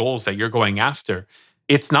bigger goals that you're going after,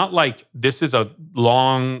 it's not like this is a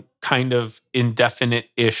long kind of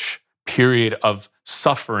indefinite-ish period of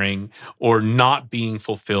suffering or not being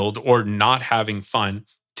fulfilled or not having fun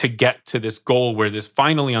to get to this goal where this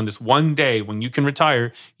finally on this one day when you can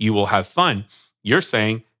retire, you will have fun. You're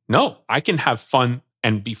saying, no, I can have fun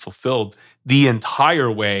and be fulfilled the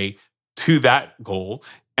entire way to that goal.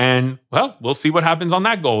 And well, we'll see what happens on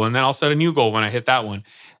that goal. And then I'll set a new goal when I hit that one.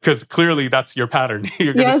 Because clearly that's your pattern.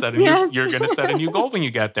 Yes, yes. You're gonna set a new goal when you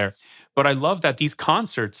get there. But I love that these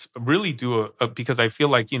concerts really do because I feel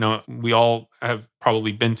like, we all have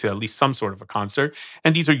probably been to at least some sort of a concert.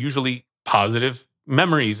 And these are usually positive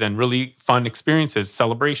memories and really fun experiences,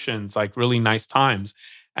 celebrations, like really nice times.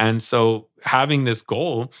 And so having this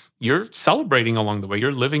goal, you're celebrating along the way.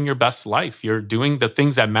 You're living your best life. You're doing the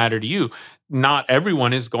things that matter to you. Not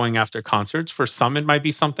everyone is going after concerts. For some, it might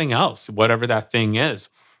be something else, whatever that thing is.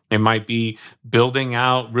 It might be building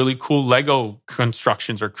out really cool Lego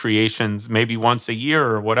constructions or creations, maybe once a year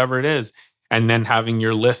or whatever it is, and then having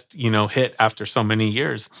your list, hit after so many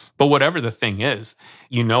years. But whatever the thing is,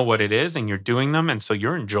 you know what it is and you're doing them. And so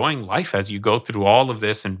you're enjoying life as you go through all of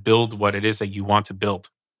this and build what it is that you want to build.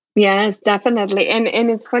 Yes, definitely. And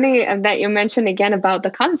it's funny that you mentioned again about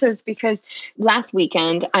the concerts because last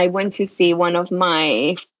weekend I went to see one of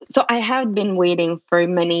my so I had been waiting for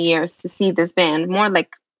many years to see this band, more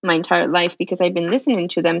like my entire life because I've been listening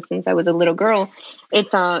to them since I was a little girl.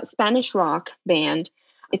 It's a Spanish rock band.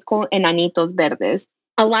 It's called Enanitos Verdes.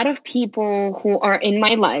 A lot of people who are in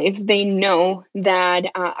my life, they know that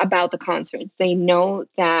about the concerts. They know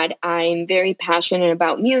that I'm very passionate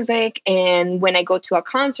about music. And when I go to a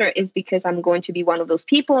concert, it's because I'm going to be one of those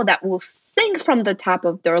people that will sing from the top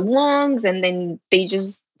of their lungs and then they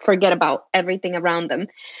just forget about everything around them.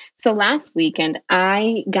 So last weekend,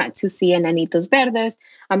 I got to see Enanitos Verdes.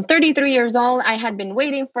 I'm 33 years old. I had been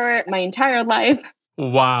waiting for it my entire life.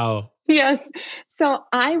 Wow. Yes. So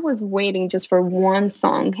I was waiting just for one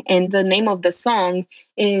song, and the name of the song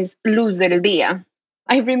is Luz del Dia.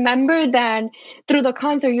 I remember that through the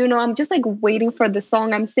concert, I'm just like waiting for the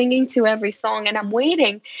song. I'm singing to every song and I'm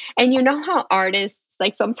waiting. And you know how artists,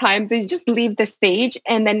 like sometimes they just leave the stage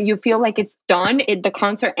and then you feel like it's done, the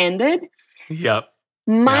concert ended. Yep.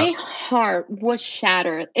 My Yep. heart was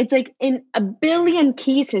shattered. It's like in a billion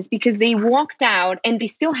pieces because they walked out and they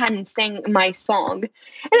still hadn't sang my song.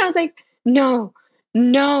 And I was like, no,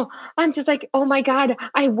 no. I'm just like, oh my God,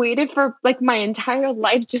 I waited for like my entire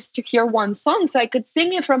life just to hear one song so I could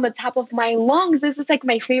sing it from the top of my lungs. This is like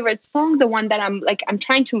my favorite song, the one that I'm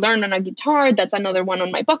trying to learn on a guitar. That's another one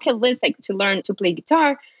on my bucket list, like to learn to play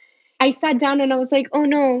guitar. I sat down and I was like, oh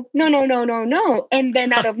no, no, no, no, no, no. And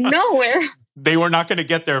then out of nowhere, They were not going to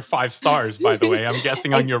get their 5 stars, by the way. I'm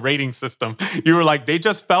guessing on your rating system. You were like, they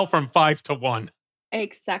just fell from 5 to 1.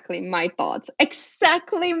 exactly my thoughts.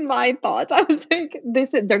 Exactly my thoughts. I was like,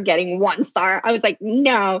 they're getting 1 star. I was like,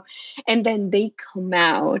 no. And then they come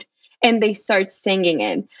out and they start singing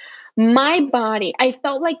it. My body, I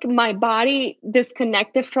felt like my body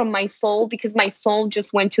disconnected from my soul because my soul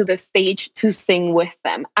just went to the stage to sing with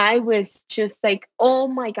them. I was just like, oh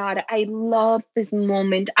my God, I love this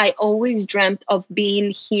moment. I always dreamt of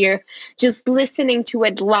being here, just listening to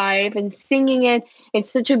it live and singing it. It's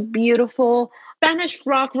such a beautiful Spanish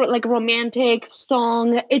rock, like romantic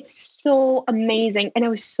song. It's so amazing. And I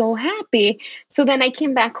was so happy. So then I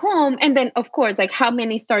came back home. And then, of course, like how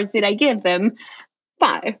many stars did I give them?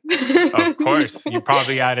 5. Of course. You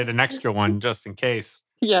probably added an extra one just in case.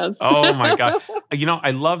 Yes. Oh my God. I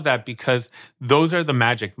love that because those are the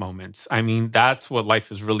magic moments. I mean, that's what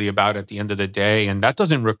life is really about at the end of the day. And that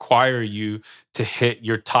doesn't require you to hit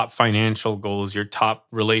your top financial goals, your top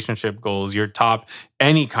relationship goals, your top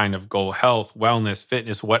any kind of goal, health, wellness,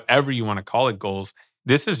 fitness, whatever you want to call it, goals.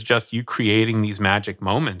 This is just you creating these magic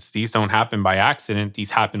moments. These don't happen by accident. These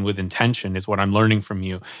happen with intention, is what I'm learning from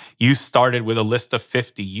you. You started with a list of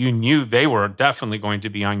 50. You knew they were definitely going to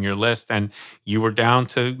be on your list. And you were down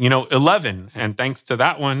to, 11. And thanks to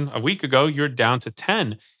that one a week ago, you're down to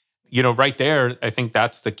 10. Right there, I think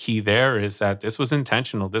that's the key there is that this was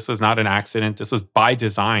intentional. This was not an accident. This was by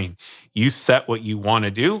design. You set what you want to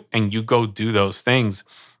do and you go do those things.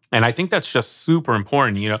 And I think that's just super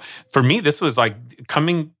important. For me, this was like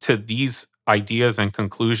coming to these ideas and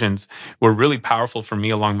conclusions were really powerful for me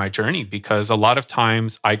along my journey because a lot of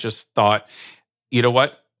times I just thought, you know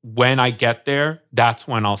what? When I get there, that's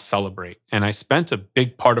when I'll celebrate. And I spent a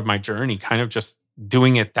big part of my journey kind of just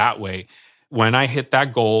doing it that way. When I hit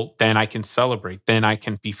that goal, then I can celebrate, then I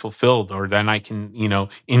can be fulfilled, or then I can,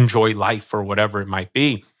 enjoy life or whatever it might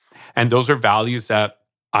be. And those are values that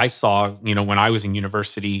I saw, when I was in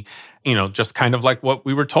university, just kind of like what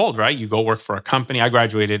we were told, right? You go work for a company. I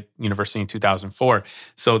graduated university in 2004.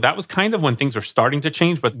 So that was kind of when things were starting to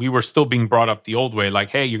change, but we were still being brought up the old way. Like,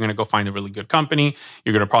 hey, you're going to go find a really good company.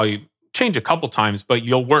 You're going to probably change a couple times, but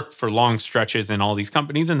you'll work for long stretches in all these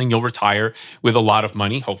companies and then you'll retire with a lot of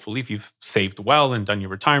money, hopefully, if you've saved well and done your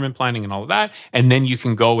retirement planning and all of that. And then you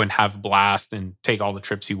can go and have blast and take all the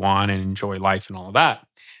trips you want and enjoy life and all of that.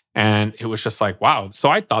 And it was just like, wow. So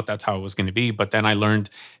I thought that's how it was going to be. But then I learned,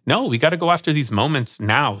 no, we got to go after these moments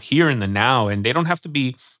now, here in the now. And they don't have to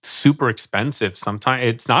be super expensive. Sometimes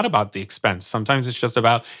it's not about the expense. Sometimes it's just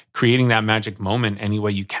about creating that magic moment any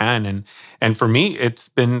way you can. And for me, it's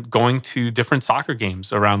been going to different soccer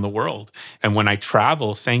games around the world. And when I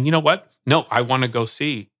travel, saying, you know what? No, I want to go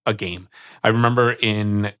see a game. I remember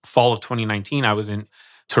in fall of 2019, I was in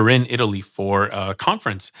Turin, Italy for a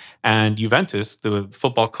conference. And Juventus, the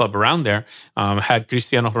football club around there, had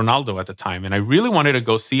Cristiano Ronaldo at the time. And I really wanted to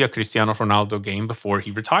go see a Cristiano Ronaldo game before he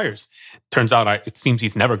retires. Turns out it seems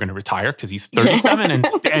he's never going to retire because he's 37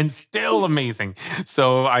 and still amazing.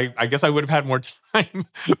 So I guess I would have had more time,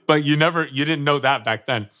 but you didn't know that back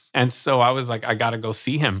then. And so I was like, I got to go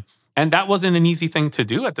see him. And that wasn't an easy thing to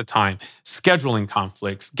do at the time. Scheduling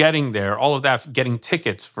conflicts, getting there, all of that, getting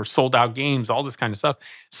tickets for sold out games, all this kind of stuff.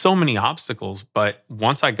 So many obstacles. But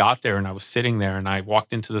once I got there and I was sitting there and I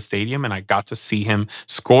walked into the stadium and I got to see him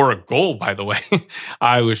score a goal, by the way,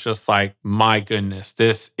 I was just like, my goodness,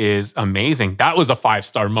 this is amazing. That was a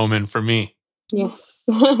 5-star moment for me. Yes,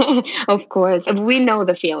 of course. We know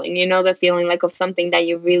the feeling, the feeling like of something that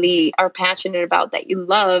you really are passionate about, that you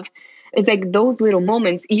love. It's like those little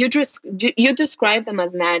moments. You describe them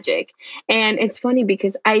as magic, and it's funny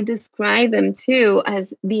because I describe them too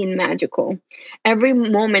as being magical. Every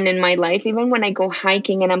moment in my life, even when I go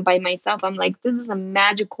hiking and I'm by myself, I'm like, this is a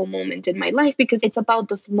magical moment in my life because it's about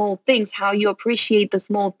the small things, how you appreciate the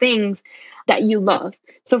small things that you love.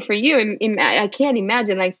 So for you, I can't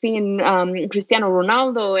imagine like seeing Cristiano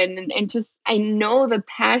Ronaldo and just I know the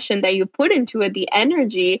passion that you put into it, the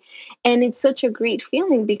energy, and it's such a great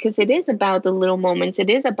feeling because it is about the little moments. It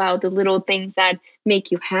is about the little things that make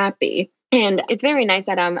you happy. And it's very nice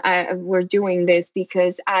that we're doing this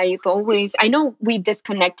because I know we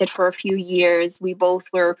disconnected for a few years. We both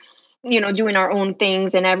were, doing our own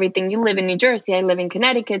things and everything. You live in New Jersey, I live in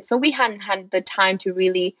Connecticut. So we hadn't had the time to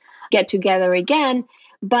really get together again.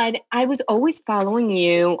 But I was always following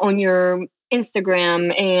you on your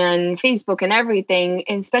Instagram and Facebook and everything,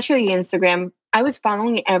 and especially Instagram. I was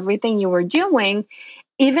following everything you were doing,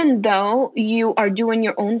 even though you are doing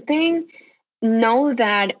your own thing. Know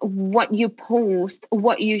that what you post,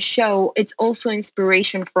 what you show, it's also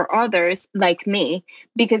inspiration for others like me,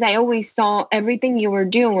 because I always saw everything you were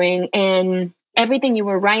doing and everything you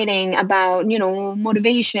were writing about,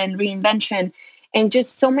 motivation, reinvention, and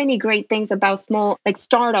just so many great things about small like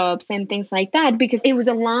startups and things like that, because it is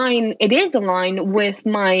aligned with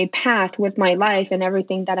my path, with my life and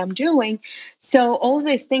everything that I'm doing. So all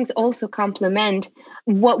these things also complement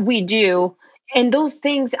what we do, and those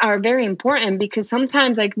things are very important because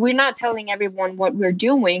sometimes like we're not telling everyone what we're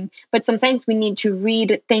doing, but sometimes we need to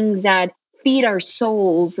read things that feed our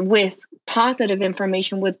souls with positive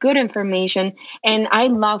information, with good information. And I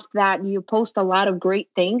love that you post a lot of great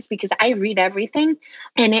things because I read everything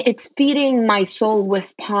and it's feeding my soul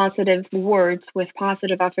with positive words, with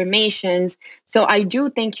positive affirmations. So I do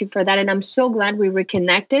thank you for that, and I'm so glad we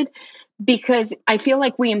reconnected because I feel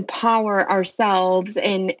like we empower ourselves,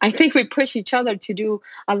 and I think we push each other to do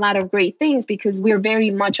a lot of great things because we're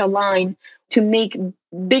very much aligned to make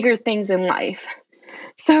bigger things in life.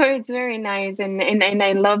 So it's very nice, and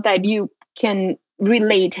I love that you can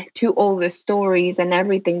relate to all the stories and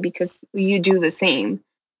everything because you do the same.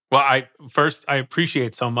 Well, I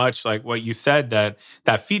appreciate so much like what you said, that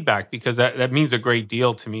feedback, because that means a great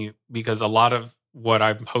deal to me, because a lot of what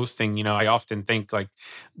I'm posting, I often think like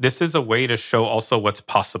this is a way to show also what's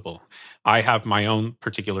possible. I have my own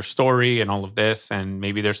particular story and all of this, and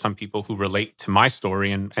maybe there's some people who relate to my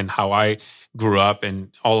story and how I grew up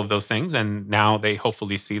and all of those things. And now they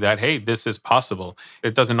hopefully see that, hey, this is possible.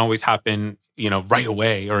 It doesn't always happen, right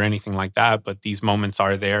away or anything like that, but these moments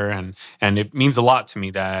are there. And it means a lot to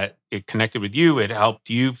me that it connected with you. It helped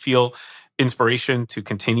you feel inspiration to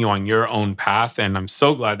continue on your own path. And I'm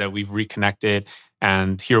so glad that we've reconnected.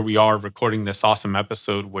 And here we are recording this awesome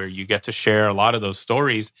episode where you get to share a lot of those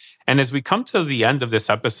stories. And as we come to the end of this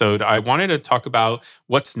episode, I wanted to talk about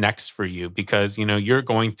what's next for you, because, you're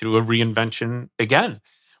going through a reinvention again,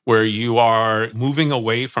 where you are moving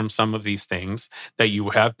away from some of these things that you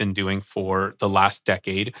have been doing for the last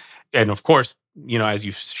decade. And of course, as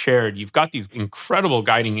you've shared, you've got these incredible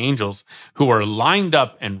guiding angels who are lined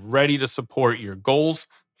up and ready to support your goals,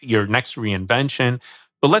 your next reinvention.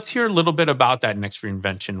 But let's hear a little bit about that next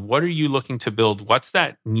reinvention. What are you looking to build? What's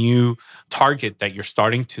that new target that you're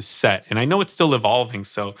starting to set? And I know it's still evolving.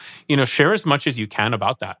 So, share as much as you can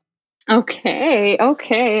about that. Okay,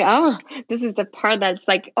 okay. Oh, this is the part that's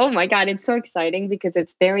like, oh my God, it's so exciting because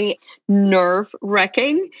it's very nerve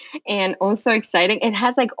wracking and also exciting. It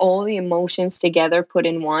has like all the emotions together put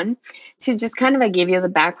in one. To just kind of like give you the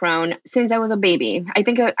background, since I was a baby, I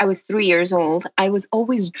think I was 3 years old, I was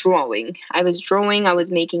always drawing. I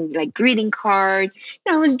was making like greeting cards.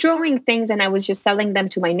 I was drawing things and I was just selling them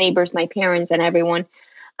to my neighbors, my parents, and everyone.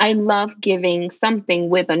 I love giving something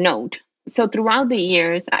with a note. So throughout the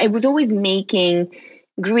years, I was always making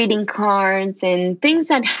greeting cards and things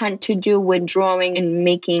that had to do with drawing and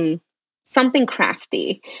making something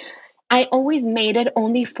crafty. I always made it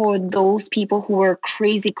only for those people who were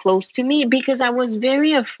crazy close to me because I was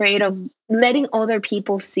very afraid of letting other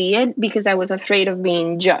people see it because I was afraid of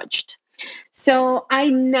being judged. So I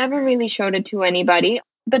never really showed it to anybody.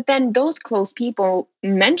 But then those close people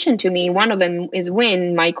mentioned to me, one of them is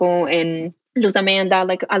Win, Michael, and Luz Amanda,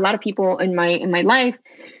 like a lot of people in my life,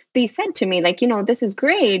 they said to me, like, this is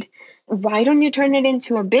great. Why don't you turn it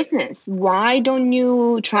into a business? Why don't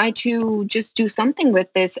you try to just do something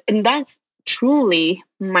with this? And that's truly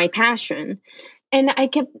my passion. And I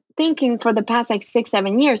kept thinking for the past like 6,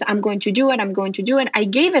 7 years, I'm going to do it. I'm going to do it. I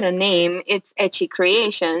gave it a name. It's Etchy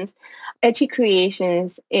Creations. Etchy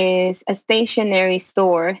Creations is a stationery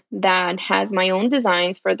store that has my own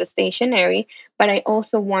designs for the stationery, but I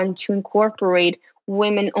also want to incorporate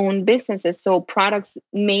women owned businesses. So products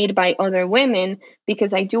made by other women,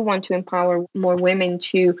 because I do want to empower more women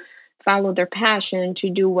to follow their passion,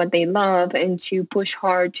 to do what they love, and to push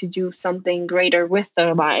hard to do something greater with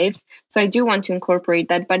their lives. So I do want to incorporate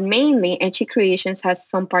that. But mainly, Etchy Creations has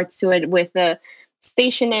some parts to it with the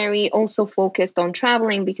stationery, also focused on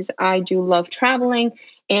traveling because I do love traveling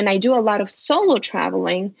and I do a lot of solo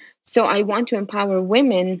traveling. So I want to empower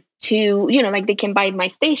women to, like they can buy my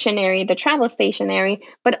stationery, the travel stationery,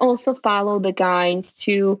 but also follow the guides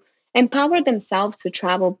to empower themselves to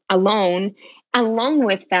travel alone. Along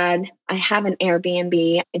with that, I have an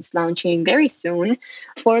Airbnb. It's launching very soon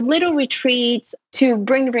for little retreats to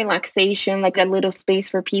bring relaxation, like a little space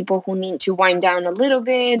for people who need to wind down a little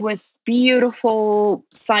bit with beautiful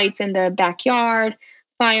sights in the backyard,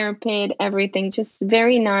 fire pit, everything just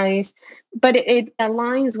very nice. But it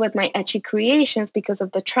aligns with my Etchy Creations because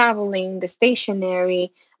of the traveling, the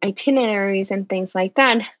stationery, itineraries, and things like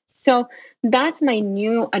that. So that's my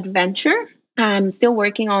new adventure. I'm still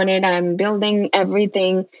working on it. I'm building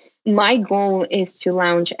everything. My goal is to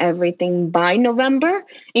launch everything by November,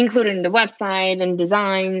 including the website and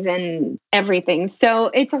designs and everything.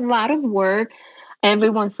 So it's a lot of work.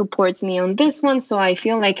 Everyone supports me on this one. So I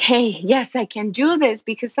feel like, hey, yes, I can do this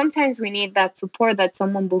because sometimes we need that support that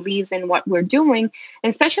someone believes in what we're doing.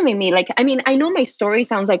 And especially me. Like, I mean, I know my story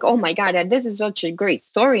sounds like, oh my God, this is such a great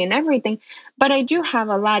story and everything. But I do have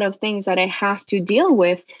a lot of things that I have to deal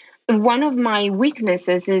with. One of my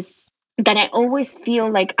weaknesses is that I always feel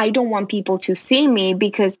like I don't want people to see me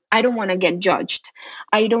because I don't want to get judged.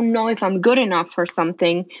 I don't know if I'm good enough for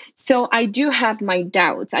something. So I do have my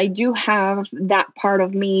doubts. I do have that part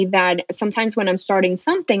of me that sometimes when I'm starting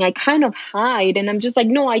something, I kind of hide and I'm just like,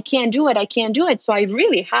 no, I can't do it. I can't do it. So I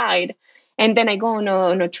really hide. And then I go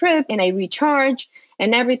on a trip and I recharge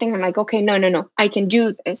and everything. I'm like, okay, no, I can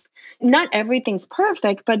do this. Not everything's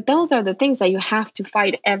perfect, but those are the things that you have to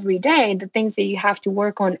fight every day, the things that you have to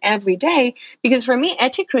work on every day. Because for me,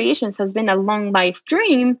 Etchy Creations has been a long life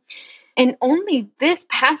dream. And only this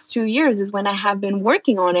past 2 years is when I have been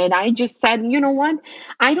working on it. I just said, you know what?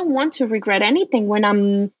 I don't want to regret anything when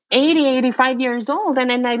I'm 80, 85 years old. And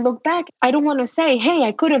then I look back, I don't want to say, hey,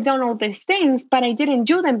 I could have done all these things, but I didn't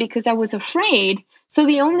do them because I was afraid. So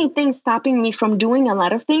the only thing stopping me from doing a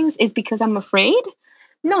lot of things is because I'm afraid.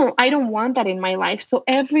 No, I don't want that in my life. So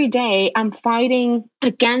every day I'm fighting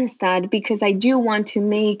against that because I do want to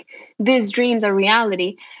make these dreams a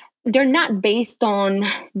reality. They're not based on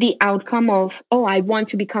the outcome of, oh, I want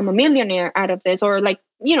to become a millionaire out of this or like,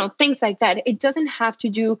 things like that. It doesn't have to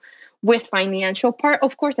do with financial part.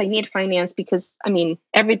 Of course, I need finance because I mean,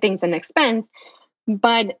 everything's an expense.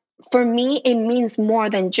 But for me, it means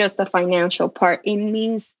more than just the financial part. It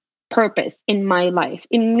means purpose in my life.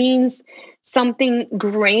 It means something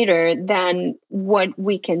greater than what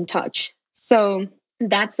we can touch. So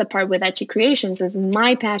that's the part with Etchy Creations is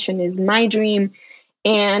my passion, is my dream.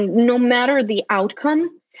 And no matter the outcome,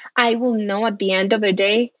 I will know at the end of the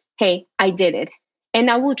day, hey, I did it. And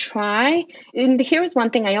I will try. And here's one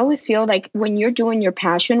thing, I always feel like when you're doing your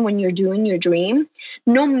passion, when you're doing your dream,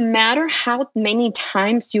 no matter how many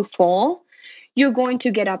times you fall, you're going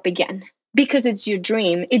to get up again because it's your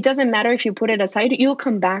dream. It doesn't matter if you put it aside, you'll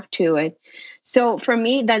come back to it. So for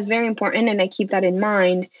me, that's very important. And I keep that in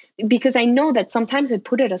mind because I know that sometimes I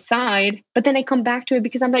put it aside, but then I come back to it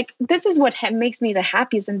because I'm like, this is what makes me the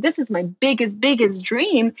happiest. And this is my biggest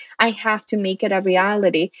dream. I have to make it a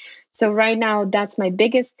reality. So right now, that's my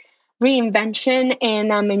biggest reinvention.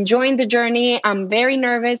 And I'm enjoying the journey. I'm very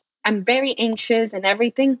nervous. I'm very anxious and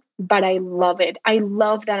everything, but I love it. I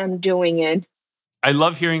love that I'm doing it. I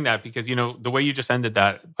love hearing that because, the way you just ended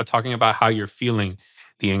that, talking about how you're feeling,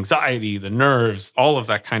 the anxiety, the nerves, all of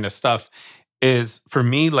that kind of stuff is for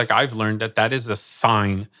me, like I've learned that that is a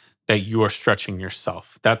sign that you are stretching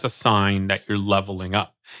yourself. That's a sign that you're leveling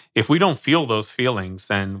up. If we don't feel those feelings,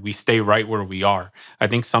 then we stay right where we are. I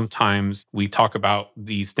think sometimes we talk about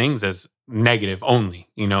these things as negative only,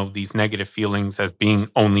 these negative feelings as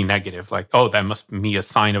being only negative, like, oh, that must be a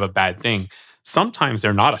sign of a bad thing. Sometimes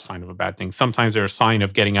they're not a sign of a bad thing. Sometimes they're a sign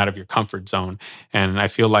of getting out of your comfort zone. And I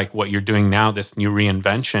feel like what you're doing now, this new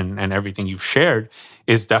reinvention and everything you've shared,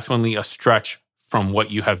 is definitely a stretch from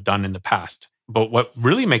what you have done in the past. But what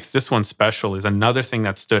really makes this one special is another thing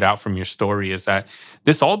that stood out from your story is that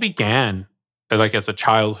this all began like as a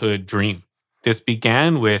childhood dream. This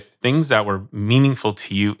began with things that were meaningful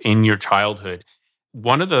to you in your childhood.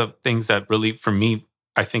 One of the things that really, for me,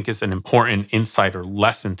 I think is an important insight or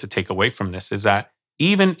lesson to take away from this is that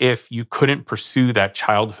even if you couldn't pursue that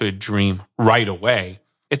childhood dream right away,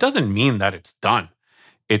 it doesn't mean that it's done.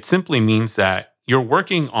 It simply means that you're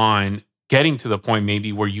working on getting to the point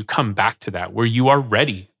maybe where you come back to that, where you are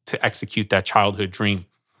ready to execute that childhood dream.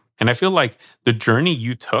 And I feel like the journey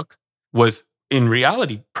you took was in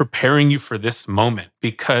reality preparing you for this moment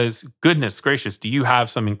because goodness gracious, do you have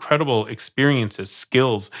some incredible experiences,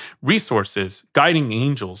 skills, resources, guiding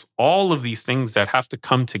angels, all of these things that have to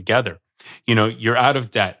come together. You're out of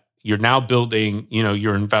debt. You're now building,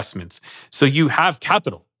 your investments. So you have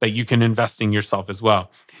capital that you can invest in yourself as well.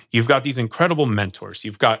 You've got these incredible mentors.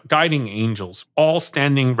 You've got guiding angels all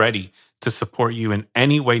standing ready to support you in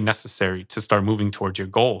any way necessary to start moving towards your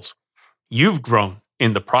goals. You've grown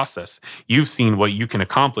in the process. You've seen what you can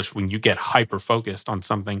accomplish when you get hyper focused on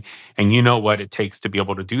something and you know what it takes to be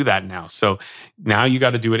able to do that now. So now you got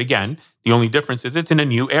to do it again. The only difference is it's in a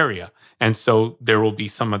new area. And so there will be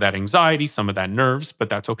some of that anxiety, some of that nerves, but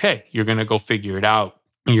that's okay. You're going to go figure it out.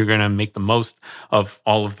 You're going to make the most of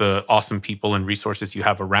all of the awesome people and resources you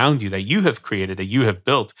have around you that you have created, that you have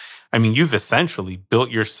built. I mean, you've essentially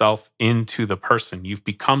built yourself into the person. You've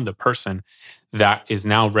become the person that is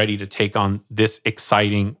now ready to take on this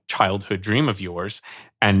exciting childhood dream of yours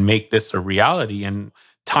and make this a reality. And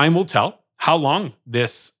time will tell how long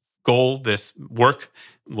this goal, this work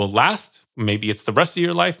will last. Maybe it's the rest of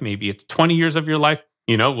your life. Maybe it's 20 years of your life.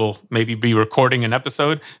 We'll maybe be recording an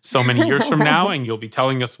episode so many years from now and you'll be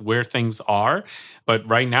telling us where things are. But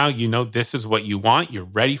right now, this is what you want. You're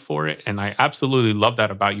ready for it. And I absolutely love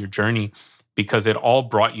that about your journey because it all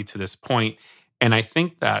brought you to this point. And I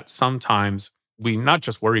think that sometimes we not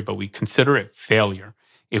just worry, but we consider it failure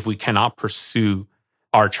if we cannot pursue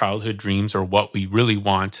our childhood dreams or what we really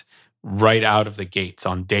want right out of the gates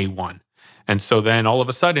on day one. And so then all of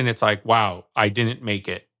a sudden it's like, wow, I didn't make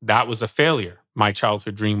it. That was a failure. My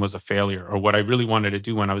childhood dream was a failure, or what I really wanted to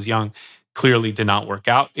do when I was young clearly did not work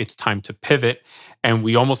out. It's time to pivot. And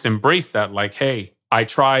we almost embrace that like, hey, I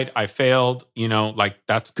tried, I failed, like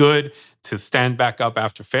that's good to stand back up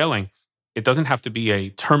after failing. It doesn't have to be a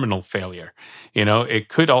terminal failure. It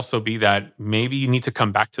could also be that maybe you need to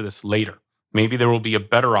come back to this later. Maybe there will be a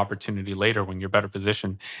better opportunity later when you're better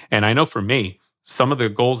positioned. And I know for me, some of the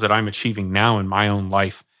goals that I'm achieving now in my own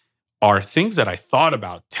life are things that I thought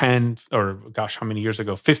about 10 or gosh, how many years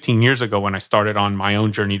ago? 15 years ago when I started on my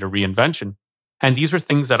own journey to reinvention. And these are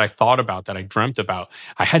things that I thought about, that I dreamt about.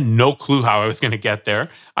 I had no clue how I was going to get there.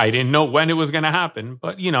 I didn't know when it was going to happen,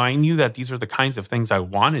 but I knew that these were the kinds of things I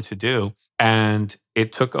wanted to do. And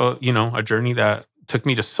it took a journey that took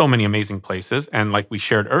me to so many amazing places. And like we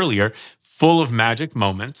shared earlier, full of magic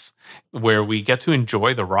moments where we get to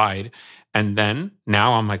enjoy the ride. And then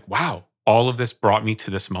now I'm like, wow, all of this brought me to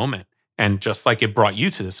this moment. And just like it brought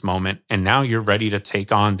you to this moment, and now you're ready to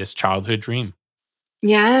take on this childhood dream.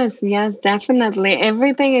 Yes, definitely.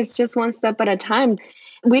 Everything is just one step at a time.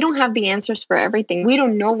 We don't have the answers for everything. We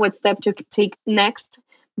don't know what step to take next,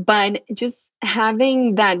 but just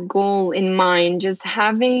having that goal in mind, just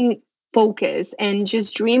having focus and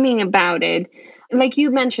just dreaming about it, like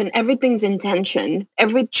you mentioned, everything's intention.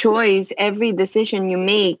 Every choice, every decision you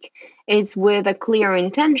make, it's with a clear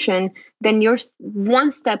intention. Then you're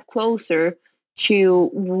one step closer to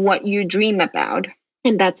what you dream about.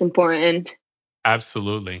 And that's important.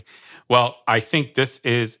 Absolutely. Well, I think this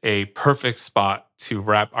is a perfect spot to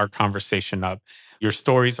wrap our conversation up. Your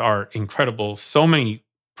stories are incredible. So many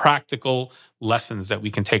practical lessons that we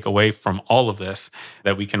can take away from all of this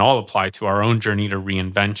that we can all apply to our own journey to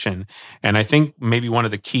reinvention. And I think maybe one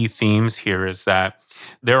of the key themes here is that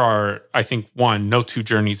there are, I think, one, no two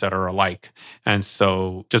journeys that are alike. And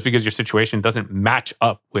so just because your situation doesn't match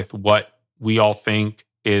up with what we all think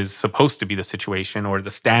is supposed to be the situation or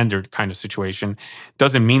the standard kind of situation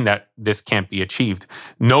doesn't mean that this can't be achieved.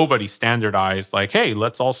 Nobody standardized like, hey,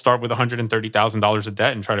 let's all start with $130,000 of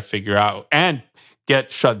debt and try to figure out and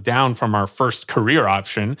get shut down from our first career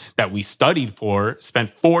option that we studied for,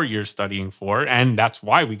 spent 4 years studying for, and that's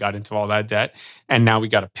why we got into all that debt. And now we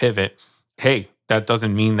got to pivot. Hey, that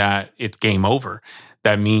doesn't mean that it's game over.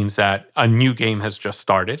 That means that a new game has just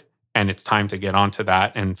started. And it's time to get onto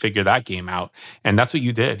that and figure that game out. And that's what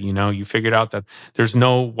you did. You figured out that there's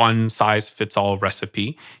no one size fits all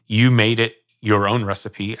recipe. You made it your own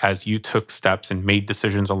recipe as you took steps and made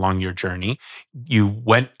decisions along your journey. You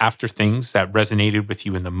went after things that resonated with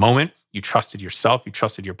you in the moment. You trusted yourself, you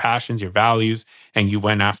trusted your passions, your values, and you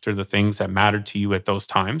went after the things that mattered to you at those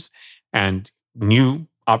times. And new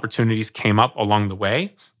opportunities came up along the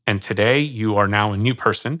way. And today you are now a new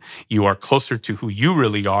person. You are closer to who you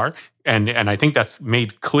really are. And I think that's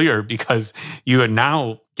made clear because you are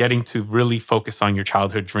now getting to really focus on your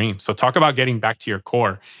childhood dream. So talk about getting back to your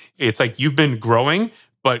core. It's like you've been growing,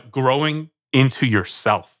 but growing into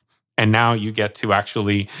yourself. And now you get to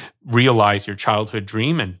actually realize your childhood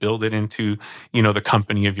dream and build it into, the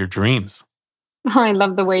company of your dreams. I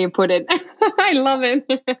love the way you put it. I love it.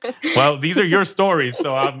 Well, these are your stories.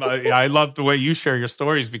 So I love the way you share your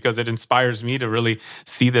stories because it inspires me to really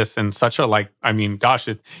see this in such a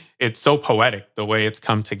it's so poetic the way it's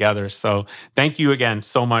come together. So thank you again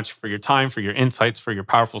so much for your time, for your insights, for your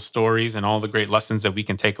powerful stories and all the great lessons that we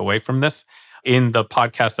can take away from this. In the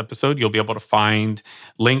podcast episode, you'll be able to find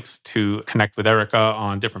links to connect with Erika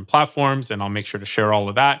on different platforms, and I'll make sure to share all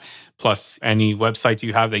of that. Plus, any websites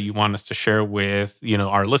you have that you want us to share with,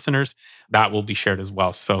 our listeners, that will be shared as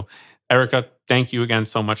well. So, Erika, thank you again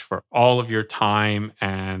so much for all of your time,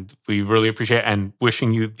 and we really appreciate it, and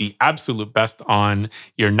wishing you the absolute best on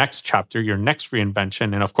your next chapter, your next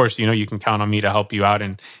reinvention. And of course, you can count on me to help you out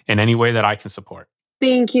in any way that I can support.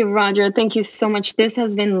 Thank you, Roger. Thank you so much. This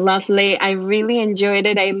has been lovely. I really enjoyed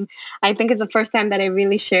it. I think it's the first time that I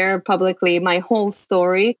really share publicly my whole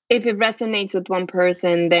story. If it resonates with one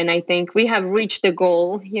person, then I think we have reached the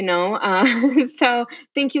goal, So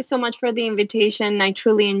thank you so much for the invitation. I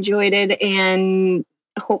truly enjoyed it. And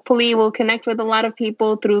hopefully we'll connect with a lot of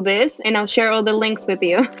people through this. And I'll share all the links with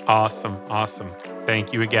you. Awesome.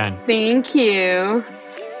 Thank you again. Thank you.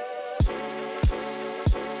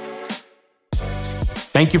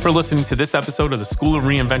 Thank you for listening to this episode of the School of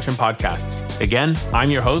Reinvention podcast. Again,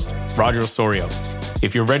 I'm your host, Roger Osorio.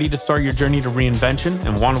 If you're ready to start your journey to reinvention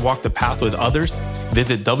and want to walk the path with others,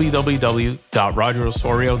 visit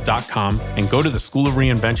www.rogerosorio.com and go to the School of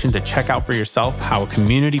Reinvention to check out for yourself how a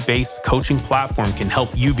community-based coaching platform can help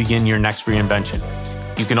you begin your next reinvention.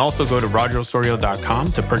 You can also go to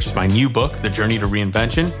rogerosorio.com to purchase my new book, The Journey to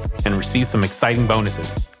Reinvention, and receive some exciting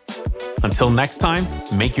bonuses. Until next time,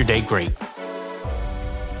 make your day great.